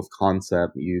proof of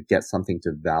concept, you get something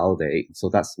to validate. So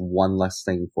that's one less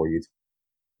thing for you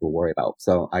to worry about.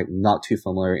 So I'm not too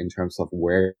familiar in terms of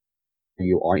where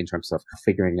you are in terms of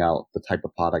figuring out the type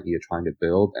of product you're trying to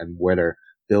build and whether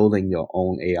building your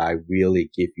own AI really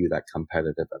give you that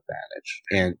competitive advantage,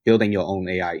 and building your own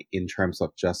AI in terms of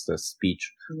just the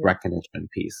speech recognition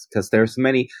piece. Because there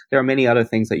are many other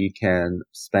things that you can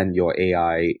spend your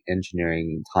AI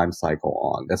engineering time cycle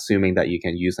on, assuming that you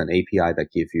can use an API that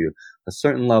gives you a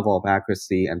certain level of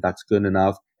accuracy and that's good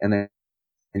enough. And then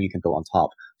you can go on top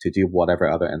to do whatever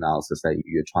other analysis that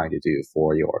you're trying to do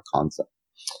for your concept.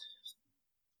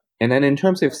 And then in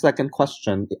terms of second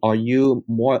question,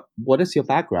 what is your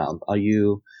background? Are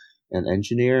you an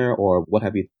engineer or what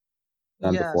have you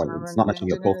done before? So it's not much in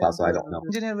your profile, so I don't know.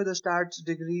 Engineer with a stats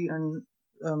degree, and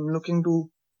I'm working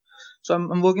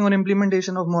on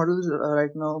implementation of models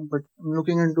right now, but I'm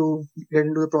looking into get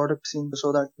into the product scene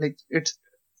so that it's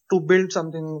to build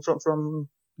something from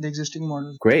the existing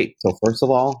model. Great. So first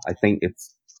of all, I think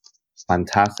it's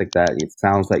fantastic that it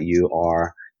sounds like you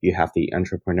have the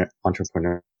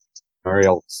entrepreneurial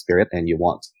spirit and you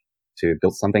want to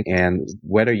build something. And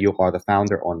whether you are the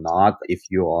founder or not, if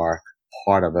you are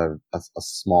part of a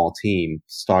small team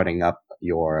starting up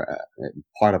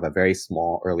part of a very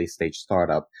small early stage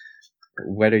startup,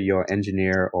 whether you're an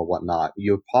engineer or whatnot,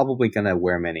 you're probably going to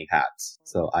wear many hats.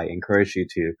 So I encourage you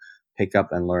to pick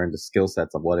up and learn the skill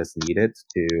sets of what is needed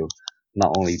to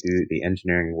not only do the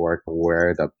engineering work, but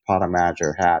wear the product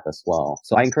manager hat as well.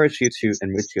 So I encourage you to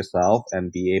enrich yourself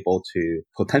and be able to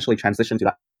potentially transition to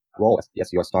that role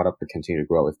as your startup to continue to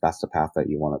grow if that's the path that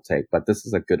you want to take. But this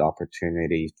is a good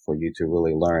opportunity for you to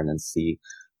really learn and see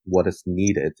what is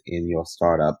needed in your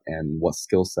startup and what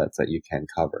skill sets that you can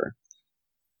cover.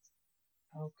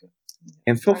 Okay.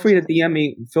 And feel free to DM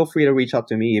me. Feel free to reach out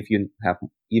to me if you have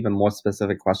even more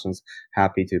specific questions.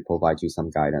 Happy to provide you some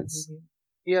guidance. Mm-hmm.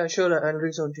 Yeah, sure. I'll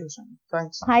reach out to you, Simon.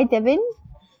 Thanks. Hi, Devin.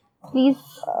 Please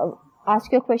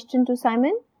ask your question to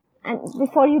Simon. And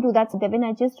before you do that, Devin,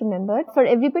 I just remembered, for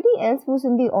everybody else who's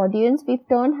in the audience, we've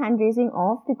turned hand raising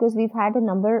off because we've had a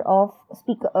number of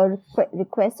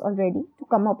requests already to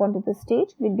come up onto the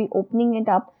stage. We'll be opening it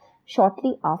up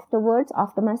shortly afterwards,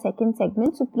 after my second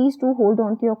segment. So please do hold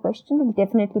on to your question. We'll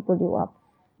definitely pull you up.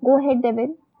 Go ahead,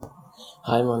 Devin.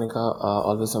 Hi Monica,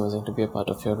 always amazing to be a part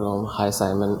of your room. Hi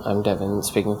Simon, I'm Devin,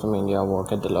 speaking from India. I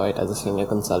work at Deloitte as a senior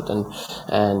consultant,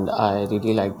 and I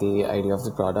really like the idea of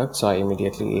the product, so I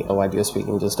immediately, while you were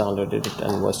speaking, just downloaded it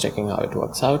and was checking how it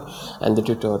works out. And the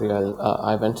tutorial,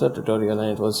 I went through the tutorial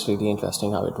and it was really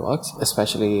interesting how it works,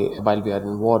 especially while we are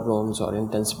in war rooms or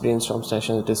intense brainstorm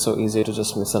sessions. It is so easy to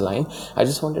just miss a line. I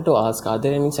just wanted to ask, are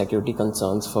there any security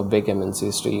concerns for big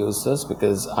MNCs to use this?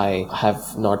 Because I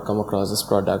have not come across this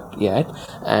product yet,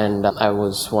 and I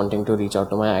was wanting to reach out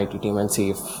to my IT team and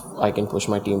see if I can push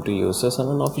my team to use this on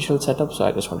an official setup. So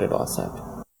I just wanted to ask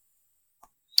that.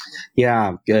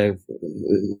 Yeah.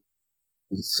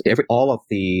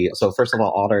 So first of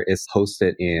all, Otter is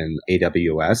hosted in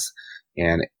AWS,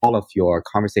 and all of your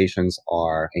conversations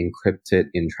are encrypted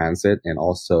in transit and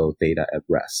also data at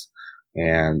rest.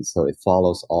 And so it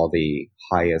follows all the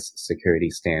highest security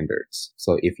standards.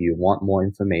 So if you want more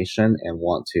information and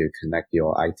want to connect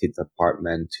your IT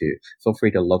department to, feel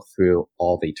free to look through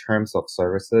all the terms of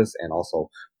services and also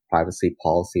privacy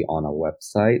policy on our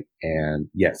website. And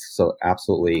yes, so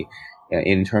absolutely,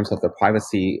 in terms of the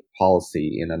privacy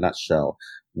policy in a nutshell,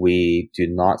 we do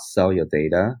not sell your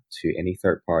data to any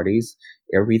third parties.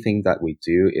 Everything that we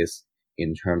do is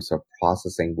in terms of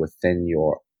processing within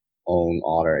your own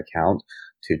Otter account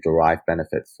to derive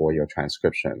benefit for your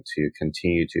transcription to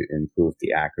continue to improve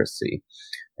the accuracy.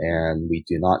 And we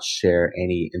do not share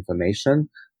any information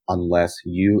unless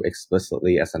you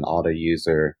explicitly as an Otter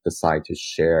user decide to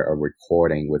share a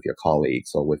recording with your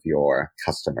colleagues or with your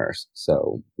customers.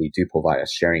 So we do provide a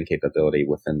sharing capability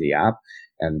within the app,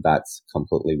 and that's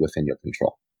completely within your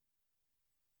control.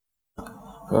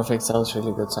 Perfect. Sounds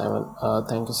really good, Simon.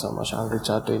 Thank you so much. I'll reach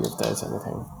out to you if there's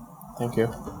anything. Thank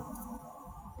you.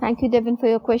 Thank you, Devin, for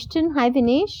your question. Hi,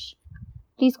 Vinesh.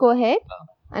 Please go ahead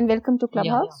and welcome to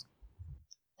Clubhouse.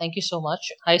 Thank you so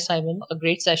much. Hi, Simon. A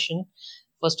great session,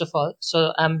 first of all.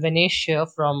 So I'm Vinesh here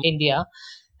from India,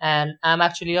 and I'm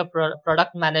actually a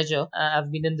product manager.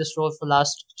 I've been in this role for the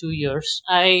last 2 years.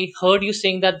 I heard you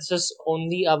saying that this is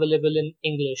only available in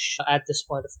English at this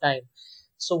point of time.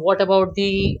 So what about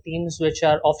the teams which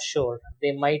are offshore?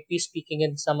 They might be speaking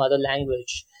in some other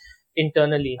language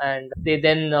internally, and they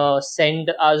then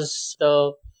send us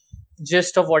the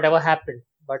gist of whatever happened.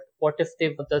 But what if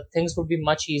the things would be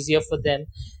much easier for them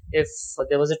if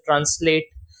there was a translate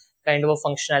kind of a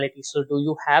functionality? So do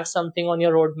you have something on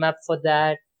your roadmap for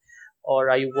that, or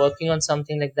are you working on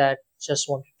something like that? Just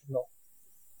wanted to know.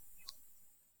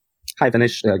 Hi,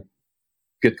 Vinesh.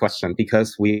 Good question.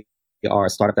 Because we are a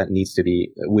startup that needs to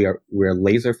be, we're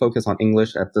laser focused on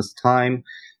English at this time.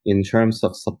 In terms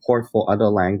of support for other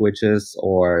languages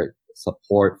or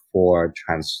support for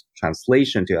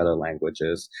translation to other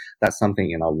languages, that's something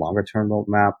in our longer term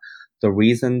roadmap. The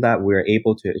reason that we're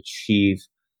able to achieve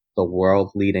the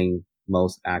world leading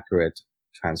most accurate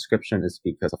transcription is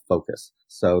because of focus.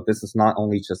 So this is not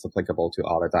only just applicable to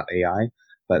Otter.ai,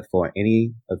 but for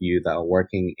any of you that are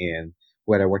working in,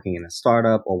 whether working in a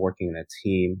startup or working in a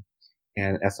team,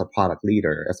 and as a product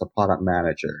leader, as a product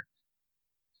manager,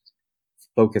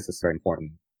 focus is very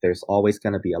important. There's always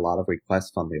going to be a lot of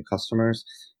requests from your customers.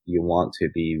 You want to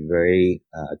be very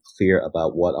clear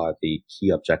about what are the key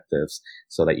objectives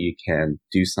so that you can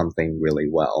do something really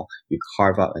well. You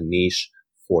carve out a niche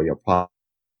for your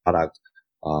product,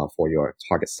 for your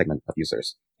target segment of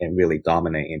users, and really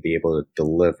dominate and be able to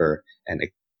deliver an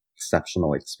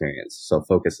exceptional experience. So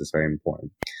focus is very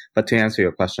important. But to answer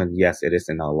your question, yes, it is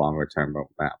in our longer term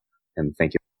roadmap. And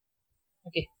thank you.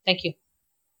 Okay, thank you.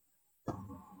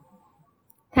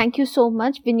 Thank you so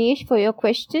much, Vinesh, for your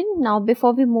question. Now,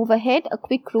 before we move ahead, a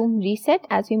quick room reset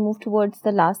as we move towards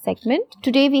the last segment.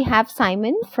 Today, we have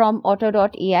Simon from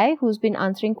Otter.ai, who's been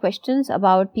answering questions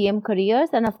about PM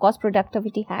careers and, of course,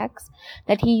 productivity hacks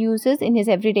that he uses in his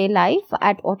everyday life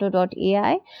at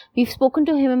Otter.ai. We've spoken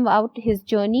to him about his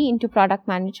journey into product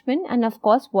management and, of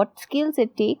course, what skills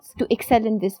it takes to excel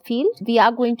in this field. We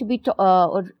are going to be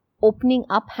opening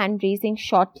up hand raising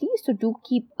shortly, so do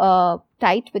keep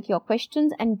tight with your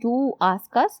questions and do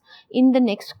ask us in the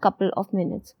next couple of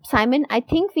minutes. Simon, I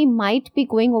think we might be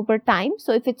going over time,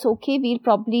 so if it's okay, we'll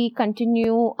probably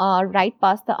continue right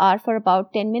past the hour for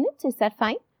about 10 minutes. Is that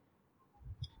fine?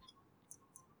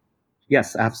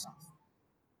 Yes, absolutely.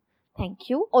 Thank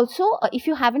you. Also, if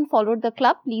you haven't followed the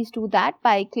club, please do that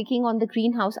by clicking on the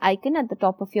greenhouse icon at the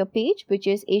top of your page, which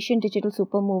is Asian Digital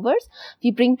Super Movers.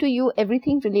 We bring to you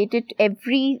everything related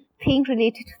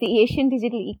to the Asian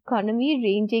digital economy,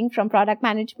 ranging from product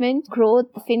management, growth,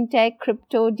 fintech,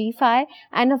 crypto, DeFi,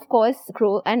 and of course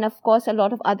a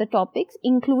lot of other topics,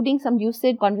 including some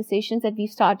lucid conversations that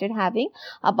we've started having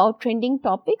about trending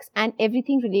topics and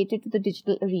everything related to the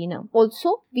digital arena.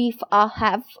 Also, we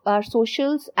have our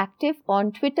socials active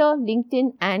on Twitter,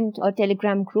 LinkedIn, and a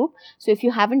Telegram group. So if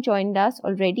you haven't joined us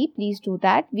already, please do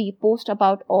that. We post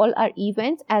about all our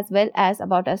events as well as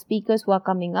about our speakers who are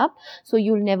coming up. So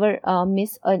you'll never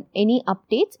miss any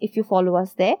updates if you follow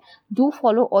us there. Do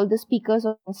follow all the speakers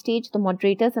on stage, the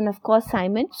moderators, and of course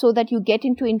Simon, so that you get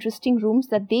into interesting rooms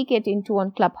that they get into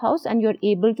on Clubhouse and you're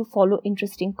able to follow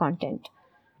interesting content.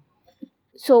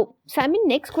 So, Simon,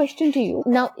 next question to you.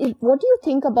 Now, what do you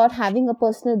think about having a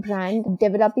personal brand,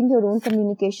 developing your own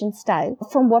communication style?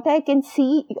 From what I can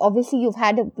see, obviously you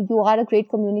are a great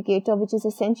communicator, which is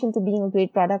essential to being a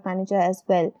great product manager as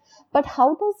well. But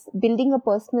how does building a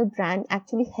personal brand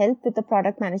actually help with the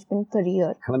product management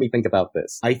career? Let me think about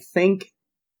this. I think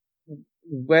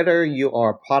whether you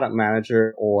are a product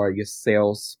manager or your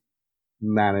sales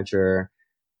manager,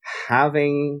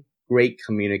 having great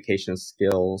communication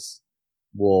skills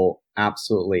will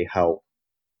absolutely help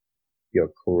your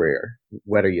career,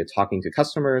 whether you're talking to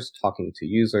customers, talking to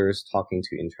users, talking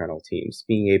to internal teams,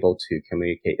 being able to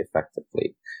communicate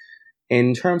effectively.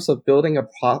 In terms of building a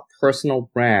personal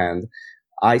brand,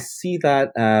 I see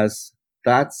that as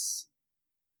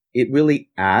it really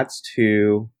adds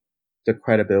to the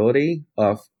credibility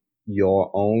of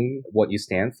your own, what you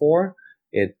stand for.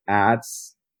 It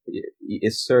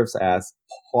serves as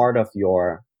part of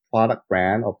your product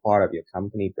brand or part of your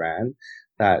company brand,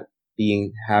 that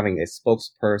having a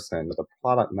spokesperson, the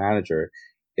product manager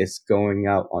is going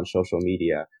out on social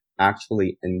media,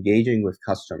 actually engaging with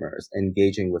customers,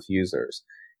 engaging with users,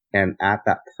 and add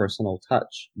that personal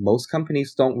touch. Most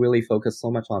companies don't really focus so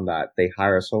much on that. They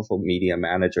hire a social media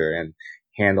manager and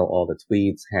handle all the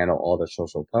tweets, handle all the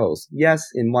social posts. Yes,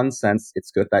 in one sense,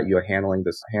 it's good that you're handling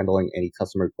any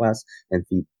customer requests and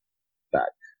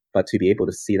feedback. But to be able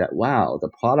to see that, wow, the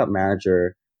product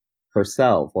manager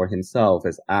herself or himself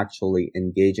is actually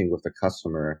engaging with the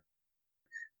customer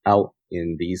out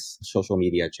in these social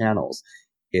media channels,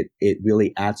 it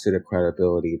really adds to the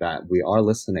credibility that we are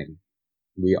listening.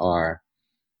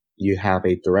 You have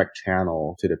a direct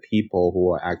channel to the people who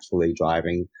are actually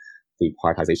driving the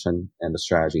prioritization and the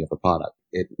strategy of the product.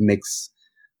 It makes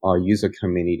our user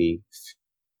community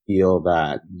feel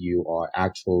that you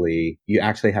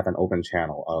actually have an open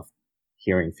channel of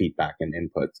hearing feedback and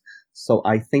input. So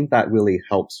I think that really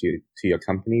helps you to your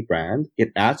company brand. It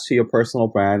adds to your personal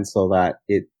brand so that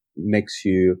it makes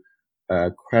you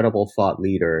a credible thought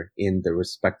leader in the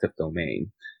respective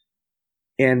domain.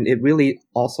 And it really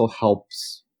also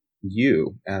helps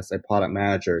you as a product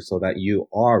manager so that you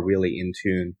are really in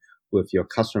tune with your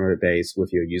customer base,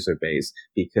 with your user base,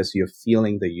 because you're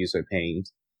feeling the user pain,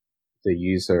 the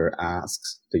user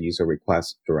asks, the user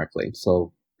requests directly.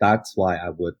 So that's why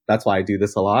I do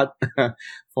this a lot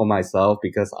for myself,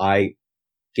 because I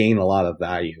gain a lot of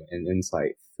value and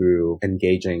insight through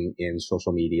engaging in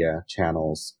social media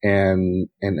channels. And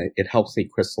it helps me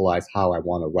crystallize how I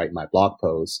want to write my blog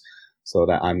posts so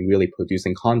that I'm really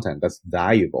producing content that's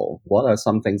valuable. What are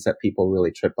some things that people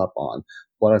really trip up on?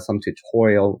 What are some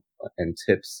tutorial and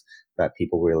tips that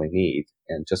people really need?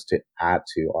 And just to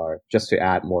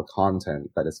add more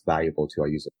content that is valuable to our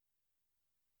users.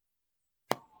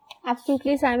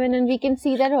 Absolutely, Simon, and we can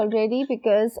see that already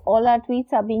because all our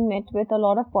tweets are being met with a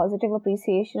lot of positive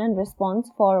appreciation and response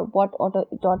for what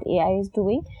Auto.ai is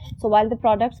doing. So while the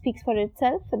product speaks for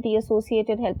itself, the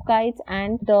associated help guides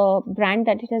and the brand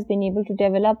that it has been able to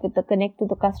develop with the connect to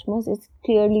the customers is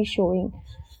clearly showing.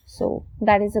 So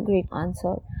that is a great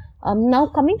answer. Now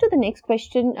coming to the next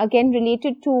question, again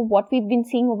related to what we've been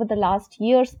seeing over the last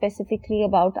year specifically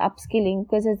about upskilling,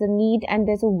 because there's a need and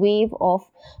there's a wave of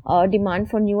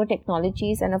demand for newer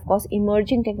technologies and of course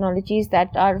emerging technologies that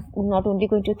are not only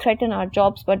going to threaten our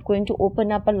jobs but going to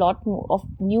open up a lot more of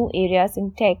new areas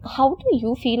in tech. How do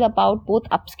you feel about both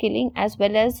upskilling as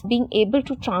well as being able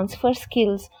to transfer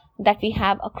skills that we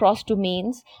have across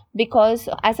domains? Because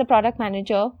as a product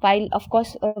manager, while of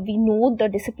course we know the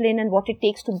discipline and what it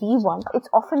takes to be one, it's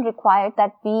often required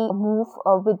that we move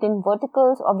within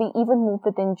verticals or we even move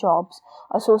within jobs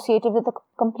associated with a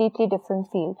completely different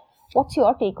field. What's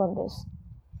your take on this?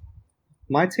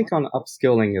 My take on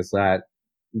upskilling is that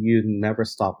you never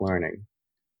stop learning,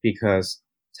 because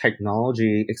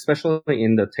technology, especially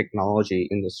in the technology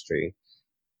industry,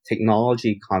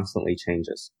 technology constantly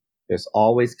changes. There's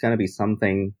always going to be some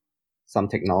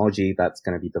technology that's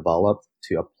going to be developed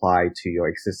to apply to your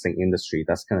existing industry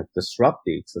that's going to disrupt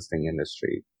the existing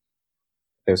industry.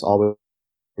 There's always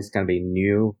going to be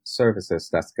new services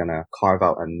that's going to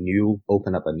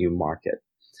open up a new market.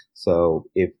 So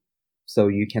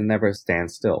you can never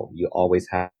stand still. You always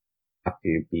have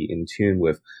to be in tune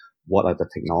with what are the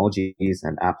technologies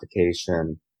and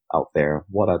application out there,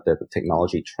 what are the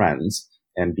technology trends,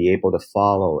 and be able to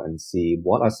follow and see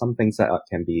what are some things that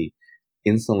can be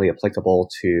instantly applicable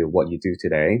to what you do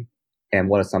today, and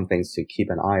what are some things to keep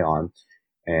an eye on.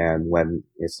 And when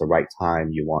it's the right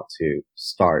time, you want to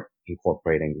start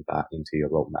incorporating that into your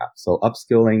roadmap. So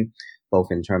upskilling, both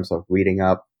in terms of reading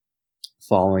up,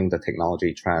 following the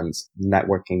technology trends,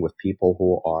 networking with people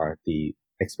who are the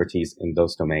expertise in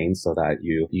those domains, so that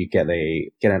you get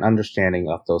an understanding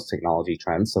of those technology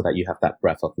trends, so that you have that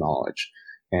breadth of knowledge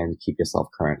and keep yourself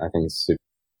current. I think it's super.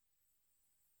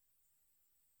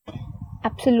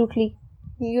 Absolutely.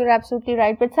 You're absolutely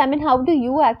right. But Simon, how do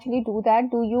you actually do that?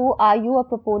 Are you a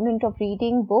proponent of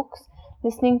reading books,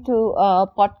 listening to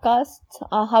podcasts?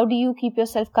 How do you keep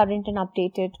yourself current and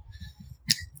updated?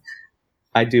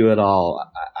 I do it all.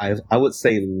 I would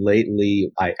say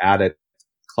lately I added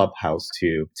Clubhouse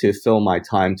to fill my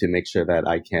time to make sure that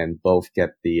I can both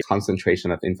get the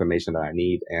concentration of information that I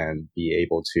need and be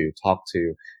able to talk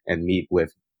to and meet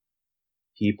with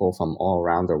people from all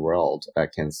around the world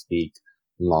that can speak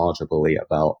knowledgeably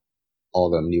about all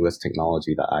the newest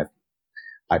technology that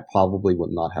I probably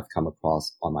would not have come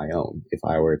across on my own if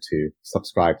I were to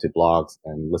subscribe to blogs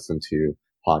and listen to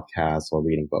podcasts or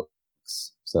reading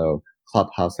books. So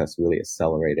Clubhouse has really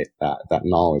accelerated that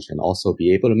knowledge and also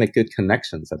be able to make good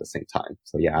connections at the same time.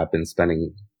 So yeah, I've been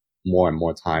spending more and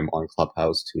more time on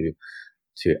Clubhouse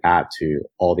to add to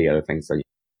all the other things that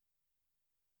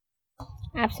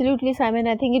Absolutely, Simon.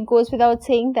 I think it goes without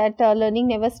saying that learning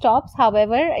never stops.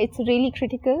 However, it's really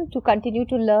critical to continue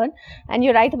to learn. And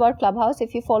you're right about Clubhouse.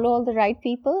 If you follow all the right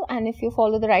people and if you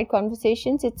follow the right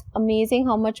conversations, it's amazing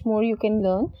how much more you can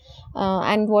learn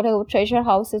and what a treasure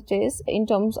house it is in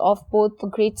terms of both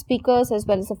great speakers as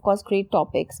well as, of course, great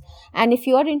topics. And if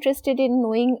you are interested in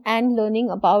knowing and learning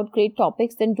about great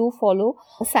topics, then do follow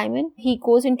Simon. He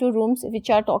goes into rooms which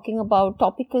are talking about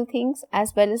topical things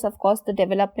as well as, of course, the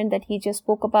development that he just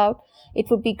spoke about. It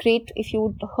would be great if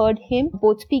you heard him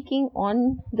both speaking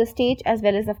on the stage as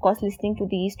well as, of course, listening to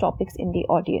these topics in the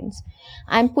audience.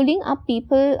 I'm pulling up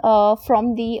people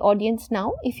from the audience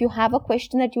now. If you have a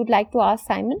question that you'd like to ask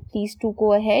Simon, please do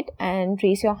go ahead and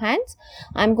raise your hands.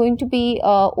 I'm going to be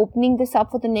opening this up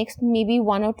for the next maybe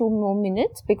 1 or 2 more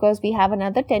minutes because we have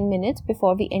another 10 minutes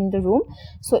before we end the room.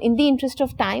 So in the interest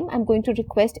of time, I'm going to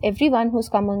request everyone who's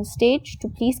come on stage to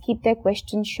please keep their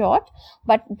questions short.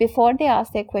 But before they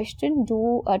ask their question,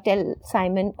 do tell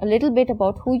Simon a little bit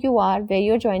about who you are, where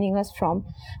you're joining us from,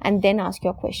 and then ask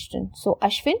your question. So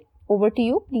Ashwin, over to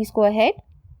you. Please go ahead.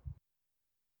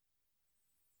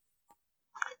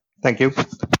 Thank you.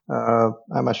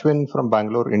 I'm Ashwin from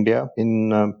Bangalore, India,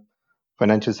 in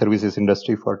financial services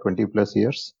industry for 20 plus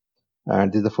years.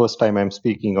 And this is the first time I'm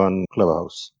speaking on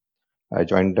Clubhouse. I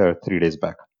joined 3 days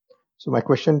back. So my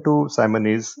question to Simon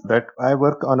is that I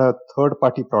work on a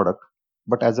third-party product,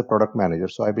 but as a product manager.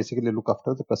 So I basically look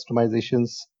after the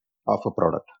customizations of a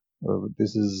product.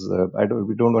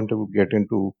 We don't want to get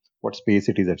into what space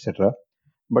it is, etc.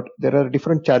 But there are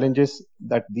different challenges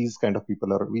that these kind of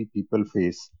people or we people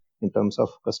face in terms of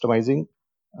customizing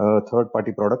a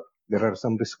third-party product. There are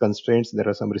some risk constraints, there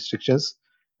are some restrictions,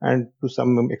 and to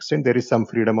some extent there is some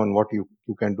freedom on what you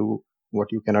can do, what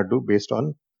you cannot do based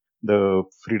on the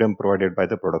freedom provided by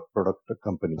the product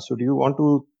company. So do you want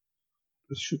to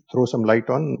throw some light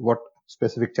on what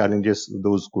specific challenges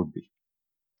those could be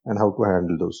and how to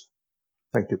handle those?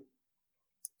 Thank you.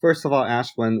 First of all,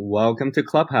 Ashwin, welcome to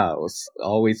Clubhouse.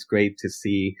 Always great to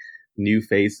see new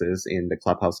faces in the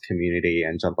Clubhouse community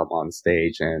and jump up on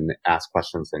stage and ask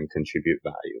questions and contribute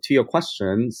value. To your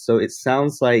question, so it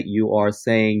sounds like you are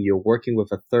saying you're working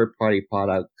with a third-party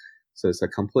product, so it's a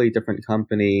completely different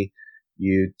company.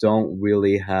 You don't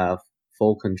really have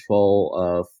full control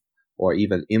of or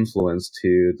even influence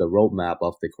to the roadmap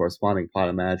of the corresponding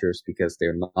product managers because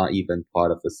they're not even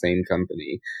part of the same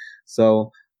company.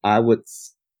 So I would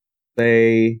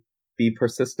say be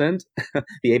persistent,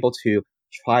 be able to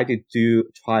try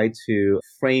to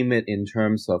frame it in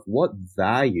terms of what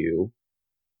value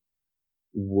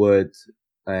would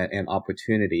an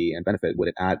opportunity and benefit would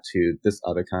it add to this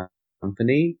other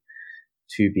company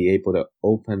to be able to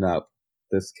open up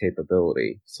this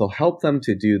capability. So help them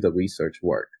to do the research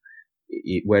work,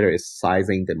 whether it's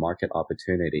sizing the market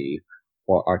opportunity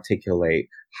or articulate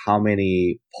how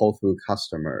many pull-through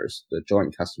customers, the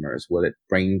joint customers, would it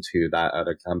bring to that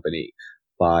other company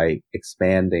by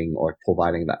expanding or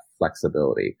providing that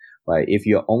flexibility, right? If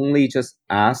you're only just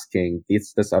asking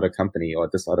this other company or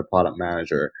this other product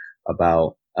manager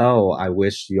about, oh, I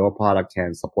wish your product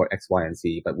can support X, Y, and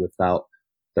Z, but without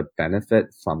the benefit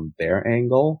from their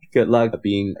angle, good luck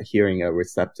hearing a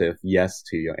receptive yes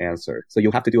to your answer. So you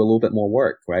have to do a little bit more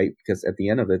work, right? Because at the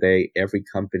end of the day, every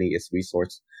company is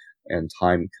resource and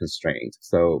time constrained.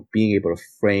 So being able to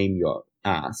frame your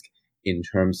ask in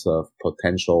terms of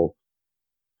potential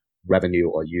revenue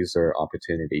or user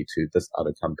opportunity to this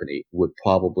other company would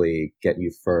probably get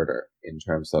you further in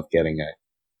terms of getting a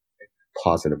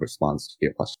positive response to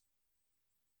your question.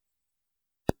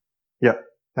 Yeah,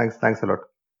 thanks a lot.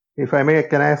 If I may,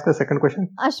 can I ask a second question?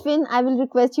 Ashwin, I will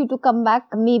request you to come back.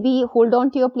 Maybe hold on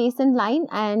to your place in line,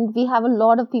 and we have a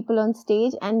lot of people on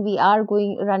stage and we are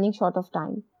running short of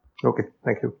time. Okay,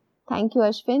 thank you. Thank you,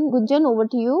 Ashwin. Gunjan, over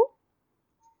to you.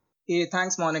 Hey,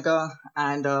 thanks, Monica.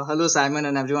 And hello, Simon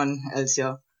and everyone else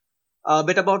here. A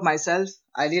bit about myself.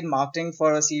 I lead marketing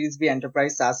for a Series B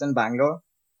enterprise SaaS in Bangalore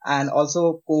and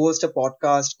also co-host a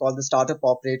podcast called The Startup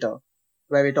Operator,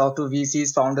 where we talk to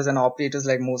VCs, founders, and operators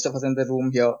like most of us in the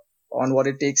room here on what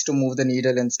it takes to move the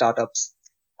needle in startups.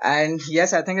 And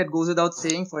yes, I think it goes without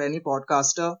saying for any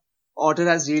podcaster, Otter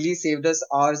has really saved us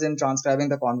hours in transcribing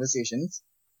the conversations.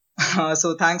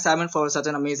 So thanks, Simon, for such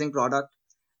an amazing product.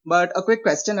 But a quick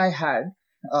question I had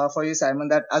for you, Simon,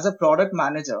 that as a product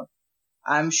manager,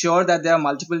 I'm sure that there are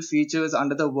multiple features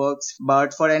under the works,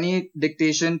 but for any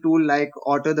dictation tool like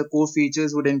Otter, the core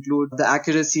features would include the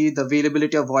accuracy, the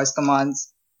availability of voice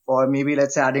commands, or maybe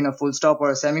let's say adding a full stop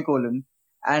or a semicolon,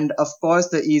 and of course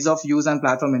the ease of use and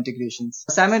platform integrations.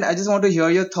 Simon, I just want to hear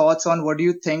your thoughts on what do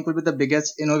you think would be the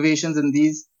biggest innovations in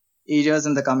these areas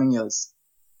in the coming years?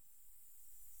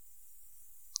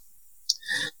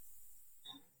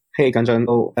 Hey, Ganjan.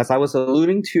 So, as I was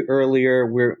alluding to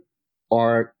earlier,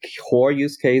 our core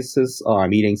use cases are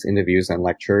meetings, interviews, and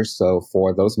lectures. So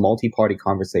for those multi-party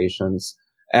conversations,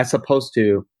 as opposed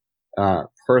to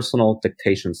personal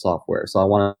dictation software. So I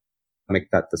want to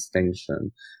make that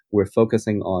distinction. We're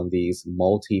focusing on these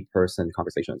multi-person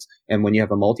conversations. And when you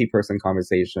have a multi-person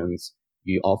conversations,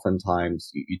 you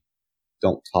oftentimes you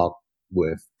don't talk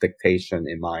with dictation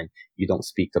in mind. You don't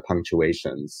speak the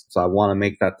punctuations. So I want to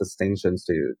make that distinction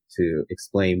to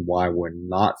explain why we're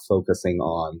not focusing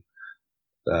on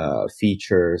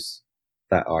features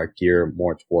that are geared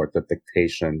more toward the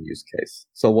dictation use case.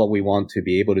 So what we want to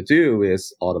be able to do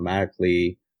is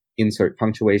automatically insert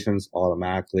punctuations,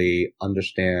 automatically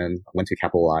understand when to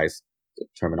capitalize the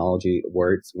terminology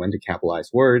words, when to capitalize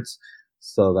words,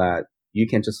 so that you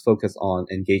can just focus on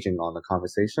engaging on the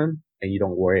conversation and you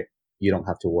don't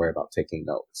have to worry about taking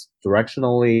notes.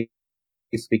 Directionally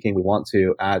speaking, we want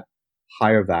to add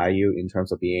higher value in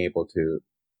terms of being able to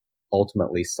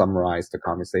ultimately summarize the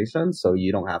conversation, so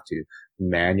you don't have to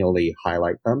manually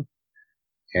highlight them.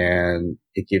 And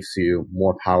it gives you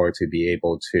more power to be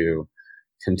able to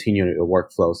continue your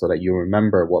workflow so that you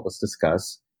remember what was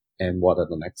discussed and what are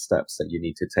the next steps that you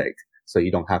need to take, so you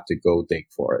don't have to go dig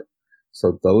for it.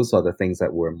 So those are the things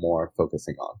that we're more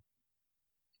focusing on.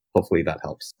 Hopefully that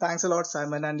helps. Thanks a lot,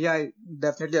 Simon. And yeah, I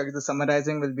definitely agree. The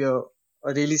summarizing will be a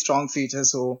really strong feature.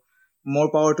 So more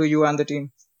power to you and the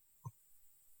team.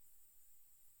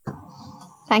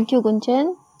 Thank you,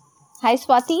 Gunjan. Hi,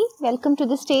 Swati. Welcome to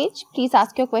the stage. Please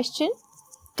ask your question.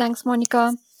 Thanks,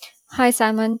 Monica. Hi,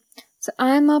 Simon. So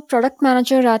I'm a product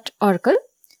manager at Oracle.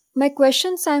 My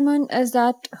question, Simon, is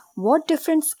that what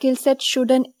different skill set should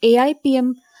an AI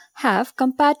PM have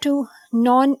compared to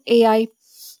non-AI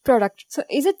product? So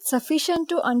is it sufficient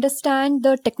to understand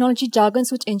the technology jargons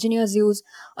which engineers use,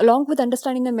 along with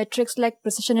understanding the metrics like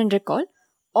precision and recall?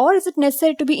 Or is it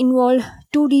necessary to be involved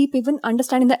too deep, even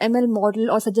understanding the ML model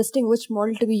or suggesting which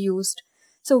model to be used?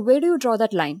 So where do you draw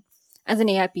that line as an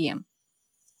AI PM?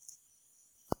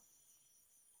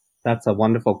 That's a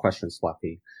wonderful question,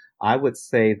 Swati. I would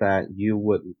say that you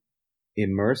would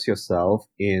immerse yourself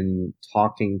in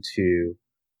talking to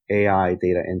AI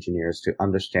data engineers to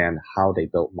understand how they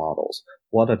build models.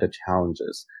 What are the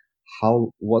challenges?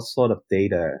 What sort of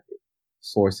data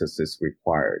sources is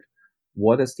required?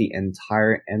 What is the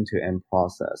entire end-to-end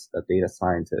process that data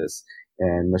scientists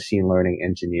and machine learning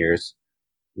engineers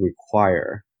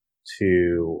require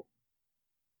to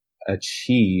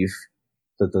achieve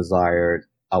the desired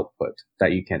output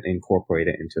that you can incorporate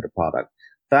it into the product?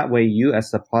 That way, you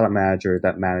as a product manager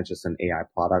that manages an AI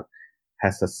product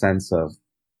has a sense of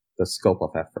the scope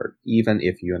of effort, even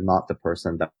if you're not the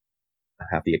person that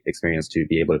have the experience to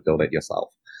be able to build it yourself.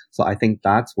 So I think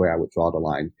that's where I would draw the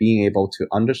line, being able to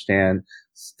understand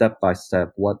step by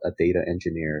step what a data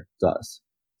engineer does.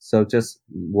 So just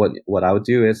what I would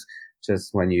do is just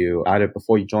when you either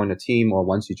before you join a team or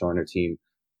once you join a team,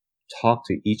 talk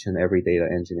to each and every data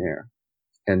engineer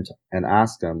and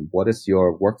ask them, what is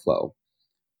your workflow?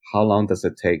 How long does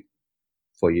it take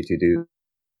for you to do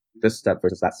this step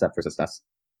versus that step versus that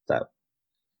step?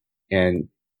 And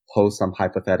pose some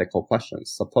hypothetical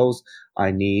questions. Suppose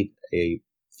I need a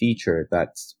feature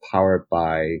that's powered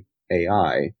by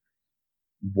AI.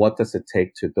 What does it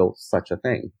take to build such a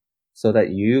thing? So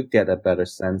that you get a better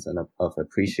sense and of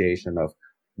appreciation of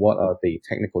what are the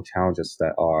technical challenges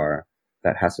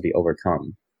that has to be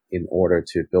overcome in order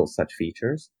to build such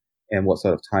features, and what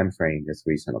sort of time frame is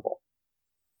reasonable.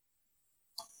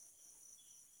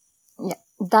 Yeah,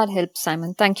 that helps,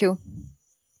 Simon. Thank you.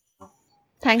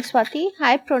 Thanks, Swati.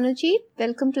 Hi, Pranajit.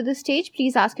 Welcome to the stage.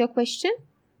 Please ask your question.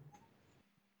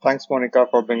 Thanks, Monica,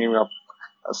 for bringing me up.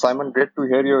 Simon, great to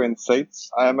hear your insights.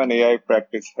 I am an AI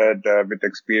practice head with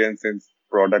experience in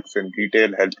products in retail,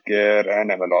 healthcare,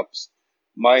 and MLOps.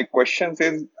 My questions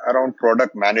is around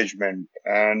product management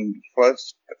and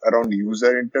first around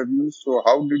user interviews. So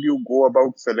how did you go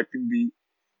about selecting the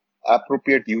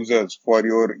appropriate users for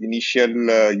your initial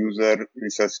user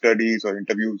research studies or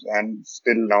interviews, and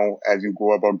still now as you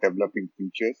go about developing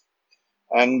features?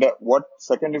 And what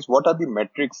second is, what are the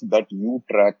metrics that you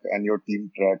track and your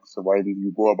team tracks while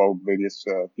you go about various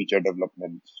feature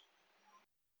developments?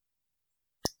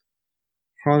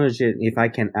 Pranajit, if I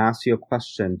can ask you a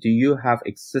question, do you have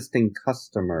existing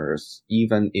customers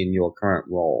even in your current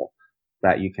role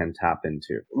that you can tap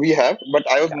into? We have, but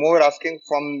I was more asking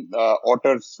from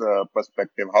Otter's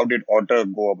perspective. How did Otter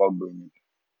go about doing it?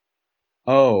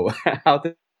 Oh, how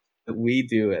did we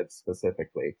do it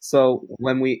specifically? So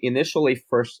when we initially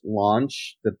first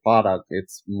launched the product,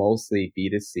 it's mostly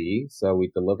B2C. So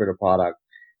we delivered a product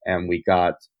and we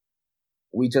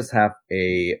just have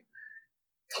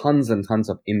tons and tons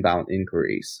of inbound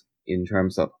inquiries in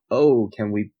terms of,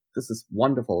 this is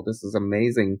wonderful. This is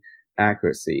amazing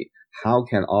accuracy. How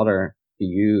can Otter be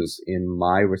used in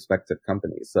my respective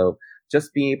company? So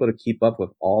just being able to keep up with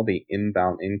all the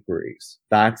inbound inquiries,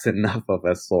 that's enough of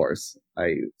a source.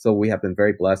 So we have been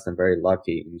very blessed and very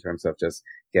lucky in terms of just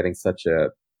getting such a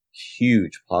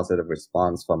huge positive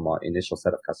response from our initial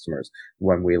set of customers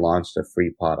when we launched a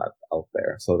free product out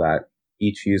there, so that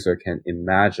each user can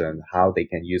imagine how they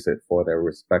can use it for their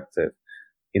respective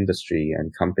industry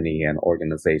and company and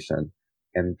organization.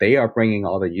 And they are bringing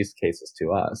all the use cases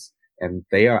to us, and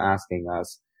they are asking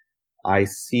us, I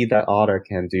see that Otter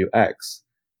can do X,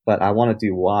 but I want to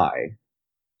do Y.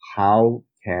 How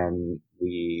do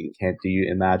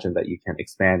you imagine that you can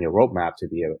expand your roadmap to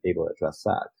be able to address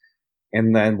that?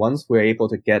 And then once we're able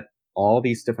to get all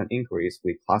these different inquiries,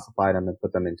 we classify them and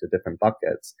put them into different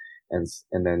buckets, and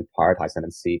then prioritize them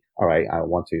and see, all right, I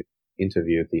want to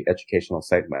interview the educational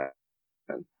segment,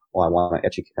 or I want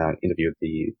to interview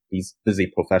these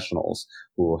busy professionals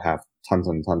who have tons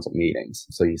and tons of meetings.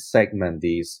 So you segment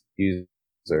these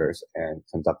users and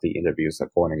conduct the interviews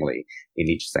accordingly in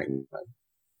each segment.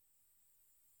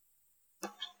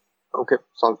 Okay,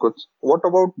 sounds good. What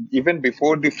about even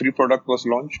before the free product was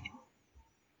launched?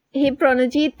 Hey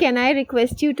Pranajit, can I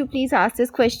request you to please ask this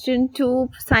question to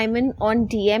Simon on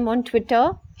DM on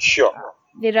Twitter? Sure.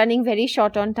 We're running very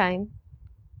short on time.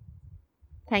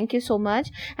 Thank you so much.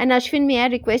 And Ashwin, may I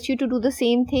request you to do the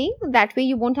same thing? That way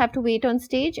you won't have to wait on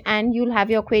stage and you'll have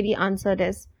your query answered,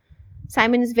 as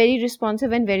Simon is very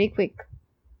responsive and very quick.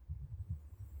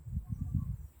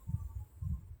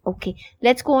 Okay,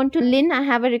 let's go on to Lynn. I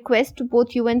have a request to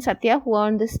both you and Satya who are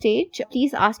on the stage.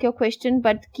 Please ask your question,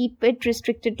 but keep it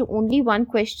restricted to only one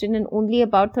question and only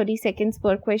about 30 seconds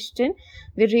per question.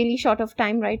 We're really short of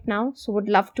time right now, so would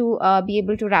love to be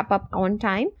able to wrap up on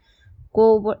time.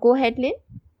 Go ahead, Lynn.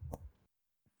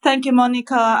 Thank you,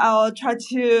 Monica. I'll try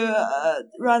to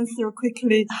run through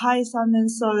quickly. Hi, Simon.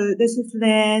 So this is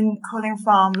Lynn calling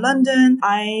from London.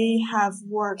 I have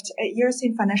worked 8 years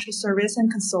in financial service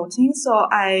and consulting. So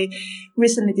I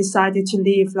recently decided to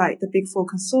leave the Big Four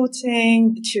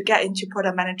consulting to get into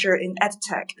product manager in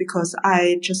EdTech, because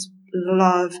I just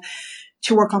love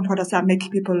to work on products that make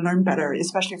people learn better,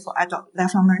 especially for adult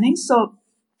lifelong learning. So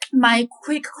my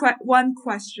quick one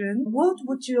question, what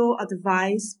would your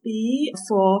advice be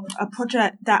for a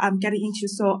project that I'm getting into?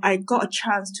 So I got a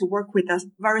chance to work with a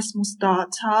very small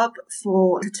startup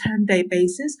for a 10-day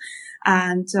basis.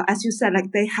 And as you said,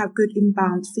 they have good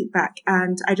inbound feedback.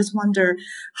 And I just wonder,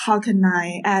 how can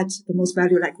I add the most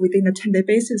value, within a 10-day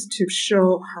basis, to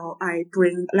show how I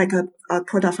bring a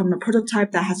product from a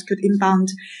prototype that has good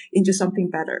inbound into something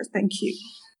better? Thank you.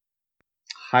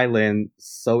 Hi, Lynn.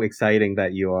 So exciting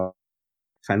that you are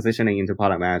transitioning into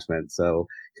product management. So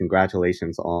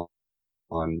congratulations on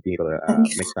being able to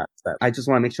make that step. I just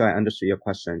want to make sure I understood your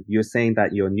question. You're saying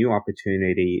that your new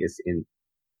opportunity is in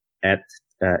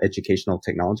educational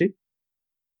technology?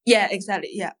 Yeah, exactly.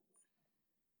 Yeah.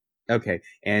 Okay.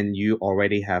 And you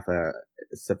already have a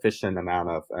sufficient amount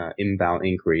of inbound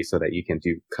inquiry so that you can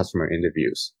do customer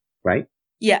interviews, right?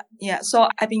 Yeah. So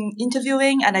I've been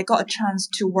interviewing and I got a chance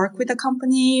to work with the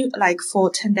company for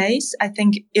 10 days. I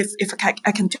think if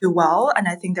I can do well, and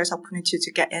I think there's opportunity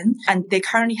to get in, and they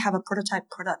currently have a prototype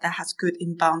product that has good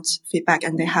inbound feedback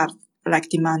and they have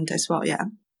demand as well. Yeah.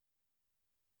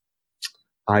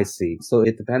 I see. So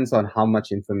it depends on how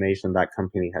much information that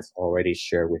company has already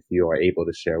shared with you or able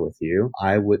to share with you.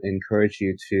 I would encourage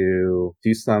you to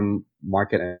do some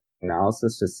market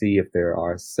analysis to see if there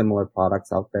are similar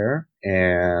products out there,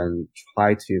 and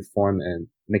try to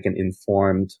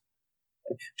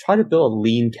try to build a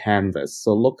lean canvas.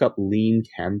 So look up lean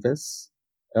canvas,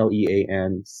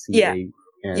 LEANCANVAS,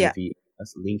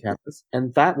 lean canvas.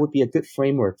 And that would be a good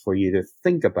framework for you to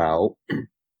think about,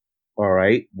 all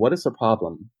right, what is the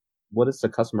problem? What is the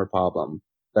customer problem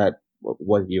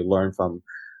what you learn from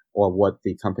or what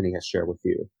the company has shared with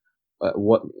you.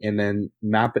 And then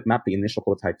map the initial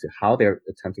prototype to how they're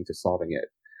attempting to solving it.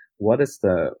 What is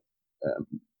the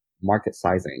market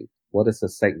sizing? What is the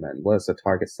segment? What is the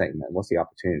target segment? What's the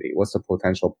opportunity? What's the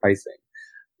potential pricing?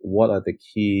 What are the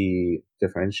key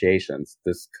differentiations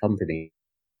this company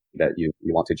that you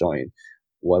want to join?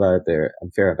 What are their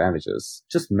unfair advantages?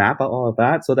 Just map out all of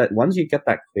that so that once you get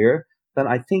that clear, then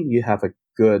I think you have a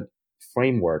good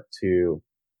framework to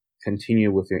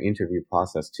continue with your interview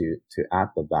process to add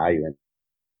the value and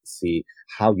see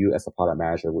how you as a product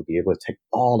manager would be able to take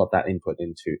all of that input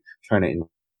into turn it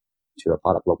into a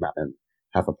product roadmap and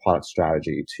have a product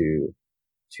strategy to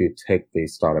take the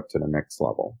startup to the next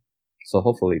level. So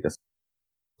hopefully this.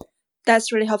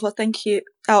 That's really helpful. Thank you.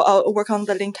 I'll work on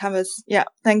the link canvas. Yeah.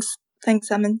 Thanks,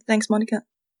 Simon. Thanks, Monica.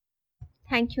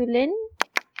 Thank you, Lynn.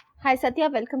 Hi, Satya.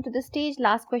 Welcome to the stage.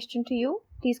 Last question to you.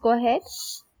 Please go ahead.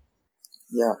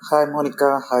 Yeah. Hi,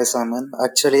 Monica. Hi, Simon.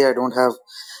 Actually, I don't have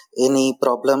any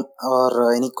problem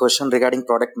or any question regarding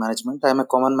product management. I'm a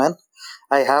common man.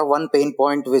 I have one pain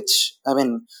point,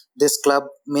 this club,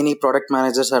 many product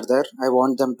managers are there. I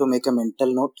want them to make a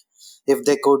mental note if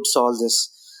they could solve this.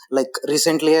 Like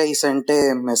recently, I sent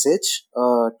a message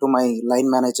to my line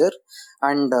manager,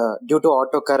 and due to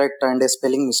autocorrect and a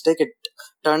spelling mistake, it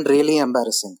turned really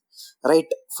embarrassing. Right?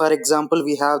 For example,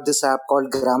 we have this app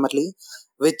called Grammarly,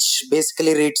 which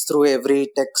basically reads through every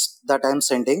text that I'm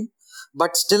sending.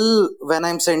 But still, when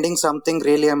I'm sending something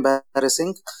really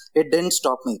embarrassing, it didn't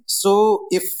stop me. So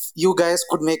if you guys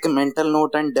could make a mental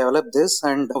note and develop this,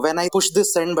 and when I push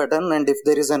this send button, and if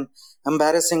there is an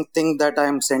embarrassing thing that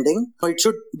I'm sending, it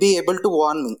should be able to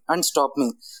warn me and stop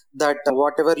me that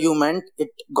whatever you meant, it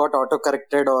got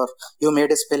auto-corrected, or you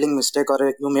made a spelling mistake,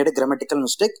 or you made a grammatical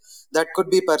mistake that could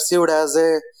be perceived as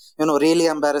a really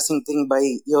embarrassing thing by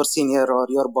your senior or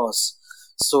your boss.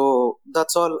 So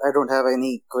that's all. I don't have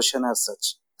any question as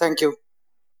such. Thank you.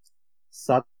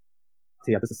 Satya,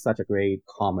 this is such a great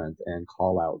comment and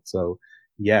call out. So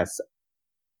yes,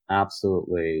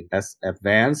 absolutely. As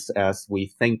advanced as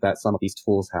we think that some of these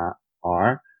tools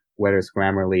are, whether it's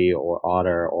Grammarly or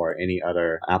Otter or any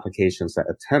other applications that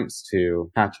attempts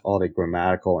to catch all the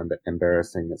grammatical and the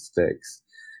embarrassing mistakes,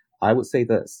 I would say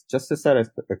this, just to set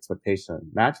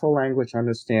expectation, natural language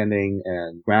understanding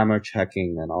and grammar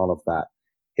checking and all of that,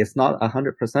 it's not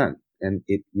 100%, and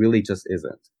it really just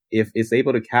isn't. If it's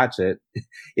able to catch it,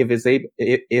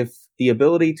 if the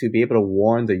ability to be able to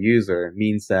warn the user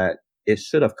means that it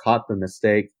should have caught the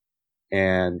mistake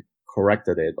and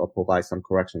corrected it or provide some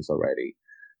corrections already.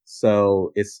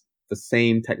 So it's the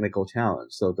same technical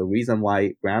challenge. So the reason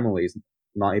why Grammarly is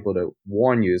not able to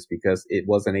warn you is because it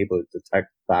wasn't able to detect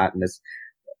that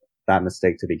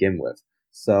mistake to begin with.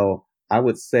 So I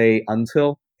would say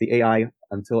until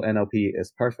NLP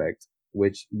is perfect,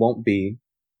 which won't be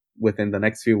within the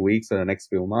next few weeks or the next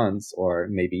few months, or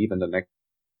maybe even the next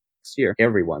year,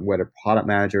 everyone, whether product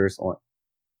managers or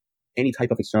any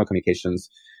type of external communications,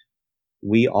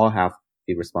 we all have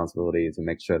the responsibility to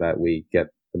make sure that we get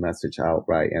the message out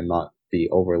right and not be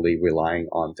overly relying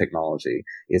on technology.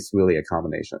 It's really a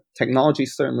combination. Technology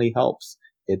certainly helps.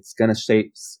 It's going to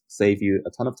save you a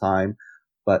ton of time,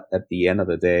 but at the end of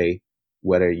the day,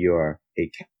 whether you're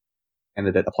a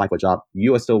candidate applying for a job,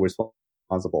 you are still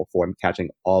responsible for catching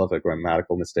all of the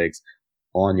grammatical mistakes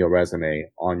on your resume,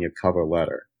 on your cover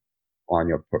letter, on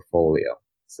your portfolio.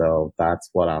 So that's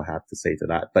what I'll have to say to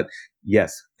that. But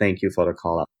yes, thank you for the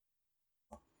call out.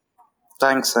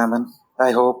 Thanks, Simon.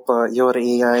 I hope your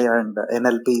AI and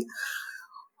NLP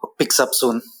picks up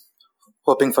soon.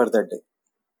 Hoping for that day.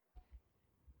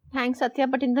 Thanks, Satya.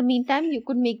 But in the meantime, you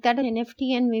could make that an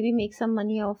NFT and maybe make some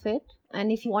money off it.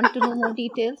 And if you want to know more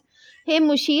details, hey,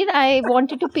 Mushir, I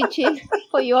wanted to pitch in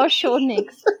for your show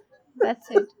next. That's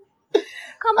it.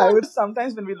 Come on. I would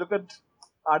sometimes, when we look at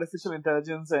artificial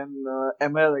intelligence and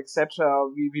ML, etc.,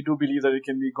 we do believe that it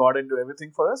can be God and do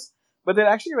everything for us. But there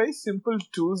are actually very simple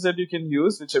tools that you can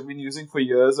use, which I've been using for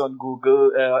years on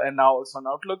Google and now also on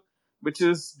Outlook, which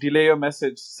is delay your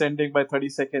message, sending by 30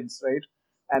 seconds, right?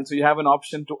 And so you have an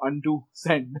option to undo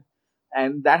send.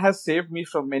 And that has saved me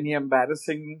from many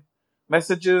embarrassing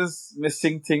messages,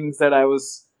 missing things that I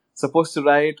was supposed to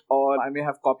write, or I may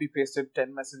have copy pasted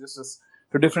 10 messages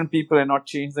to different people and not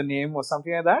change the name or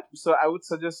something like that. So I would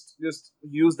suggest just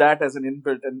use that as an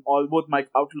inbuilt, and both my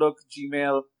Outlook,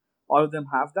 Gmail, all of them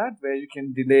have that, where you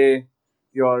can delay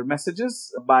your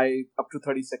messages by up to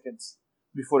 30 seconds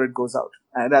before it goes out.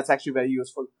 And that's actually very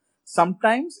useful.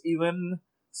 Sometimes even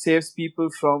saves people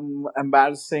from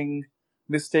embarrassing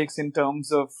mistakes in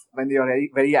terms of when you're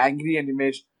very, very angry and you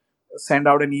may send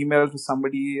out an email to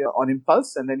somebody on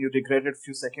impulse and then you regret it a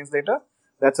few seconds later.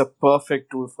 that's a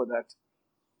perfect tool for that.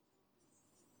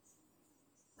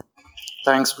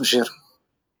 Thanks, Mushir.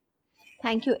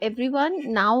 Thank you,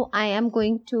 everyone. Now I am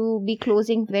going to be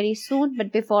closing very soon.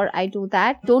 But before I do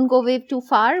that, don't go way too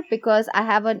far, because I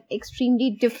have an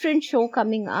extremely different show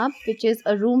coming up, which is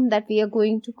a room that we are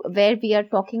going to, where we are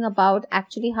talking about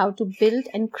actually how to build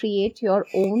and create your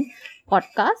own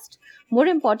podcast. More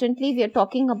importantly, we are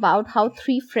talking about how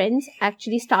three friends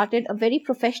actually started a very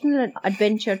professional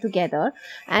adventure together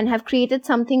and have created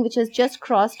something which has just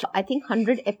crossed, I think,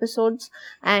 100 episodes.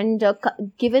 And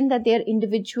given that they are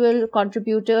individual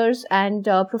contributors and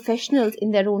professionals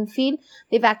in their own field,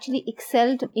 they've actually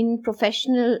excelled in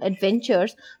professional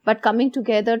adventures, but coming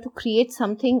together to create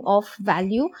something of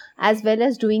value, as well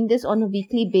as doing this on a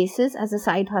weekly basis as a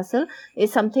side hustle,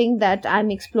 is something that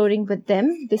I'm exploring with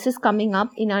them. This is coming up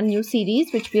in our new series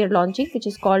which we are launching, which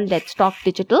is called Let's Talk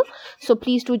Digital. So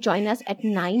please do join us at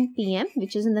 9 p.m.,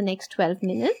 which is in the next 12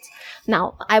 minutes.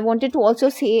 Now, I wanted to also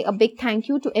say a big thank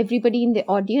you to everybody in the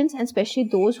audience, and especially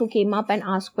those who came up and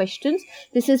asked questions.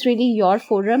 This is really your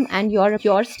forum and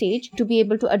your stage to be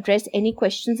able to address any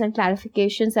questions and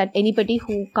clarifications that anybody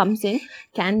who comes in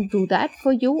can do that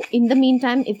for you. In the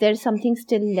meantime, if there's something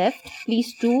still left,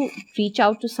 please do reach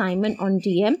out to Simon on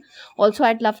DM. Also,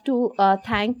 I'd love to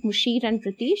thank Mushir and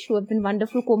Pritish, who have been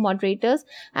wonderful co-moderators,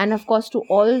 and of course to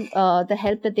all the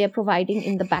help that they're providing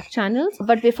in the back channels.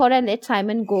 But before I let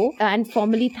Simon go and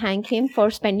formally thank him for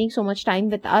spending so much time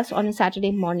with us on a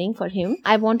Saturday morning for him,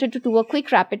 I wanted to do a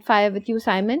quick rapid fire with you,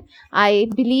 Simon. I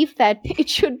believe that it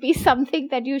should be something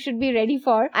that you should be ready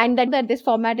for, and that this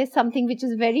format is something which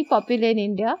is very popular in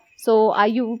India. So are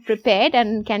you prepared,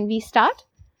 and can we start?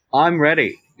 I'm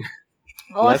ready.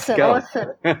 Awesome. Let's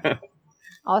go.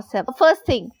 Awesome. First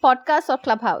thing, podcast or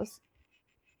Clubhouse?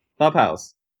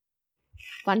 Clubhouse.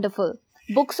 Wonderful.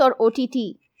 Books or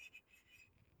OTT?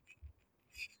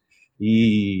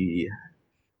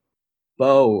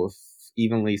 Both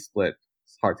evenly split.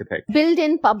 It's hard to pick. Build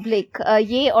in public,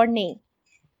 yay or nay?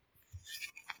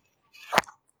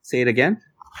 Say it again.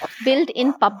 Build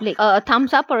in public, a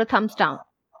thumbs up or a thumbs down?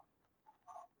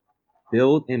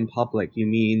 Build in public. You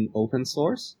mean open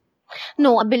source?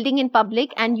 No, building in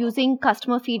public and using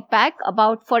customer feedback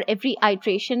about for every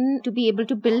iteration to be able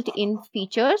to build in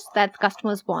features that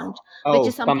customers want, which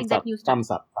is something that you start. Thumbs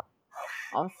up.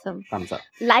 Awesome. Thumbs up.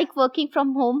 Like working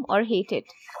from home or hate it?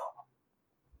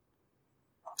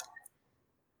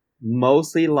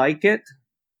 Mostly like it,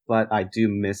 but I do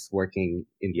miss working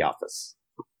in the office.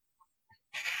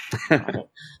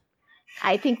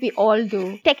 I think we all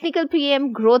do. Technical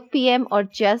PM, growth PM, or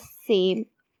just same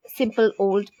simple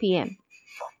old PM?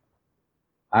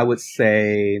 I would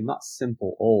say not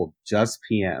simple old, just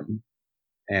PM,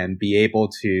 and be able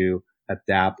to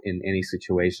adapt in any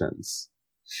situations.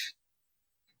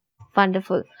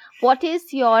 Wonderful. What is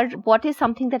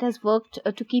something that has worked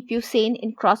to keep you sane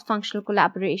in cross-functional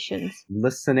collaborations?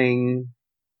 Listening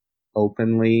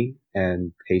openly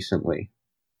and patiently.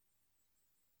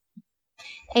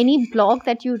 Any blog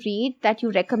that you read that you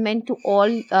recommend to all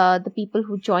the people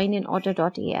who join in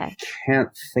Otter.ai? Can't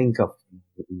think of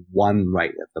one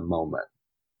right at the moment.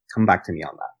 Come back to me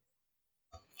on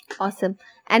that. Awesome.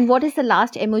 And what is the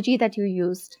last emoji that you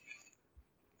used?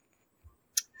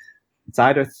 It's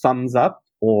either thumbs up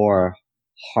or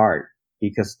heart,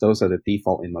 because those are the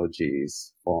default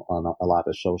emojis on a lot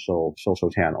of social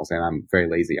channels, and I'm very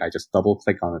lazy. I just double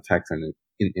click on the text, and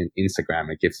in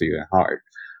Instagram it gives you a heart.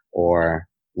 Or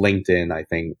LinkedIn, I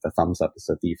think the thumbs up is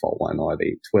the default one, or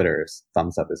the Twitter's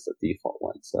thumbs up is the default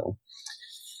one. So,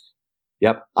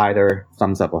 yep, either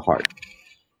thumbs up or heart.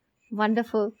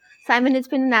 Wonderful. Simon, it's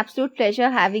been an absolute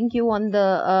pleasure having you on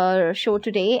the show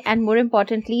today, and more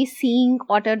importantly, seeing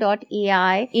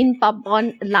Otter.ai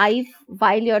on live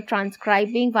while you're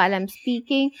transcribing, while I'm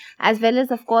speaking, as well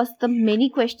as, of course, the many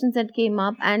questions that came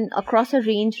up and across a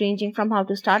range ranging from how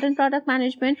to start in product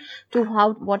management to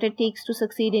what it takes to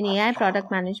succeed in AI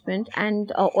product management,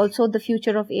 and also the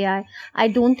future of AI. I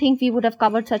don't think we would have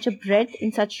covered such a breadth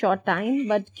in such short time,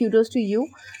 but kudos to you,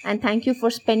 and thank you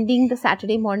for spending the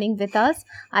Saturday morning with us.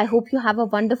 I hope you have a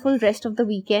wonderful rest of the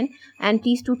weekend, and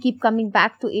please do keep coming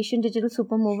back to Asian Digital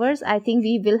Supermovers. I think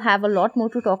we will have a lot more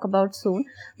to talk about soon,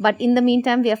 but in the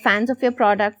meantime, we are fans of your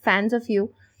product, fans of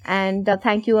you, and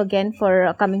thank you again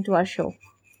for coming to our show.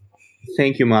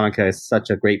 Thank you, Monica. It's such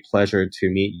a great pleasure to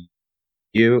meet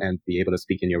you and be able to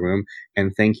speak in your room,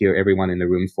 and thank you everyone in the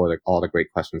room for all the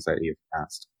great questions that you've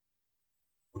asked.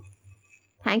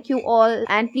 Thank you all.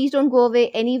 And please don't go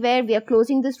away anywhere. We are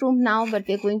closing this room now, but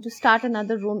we're going to start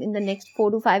another room in the next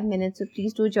 4 to 5 minutes. So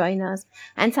please do join us.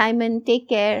 And Simon, take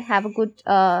care. Have a good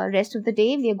rest of the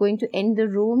day. We are going to end the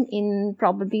room in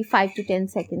probably 5 to 10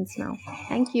 seconds now.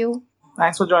 Thank you.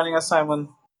 Thanks for joining us, Simon.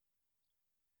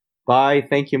 Bye.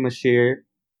 Thank you, Mashir.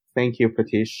 Thank you,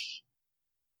 Pratish.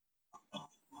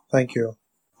 Thank you.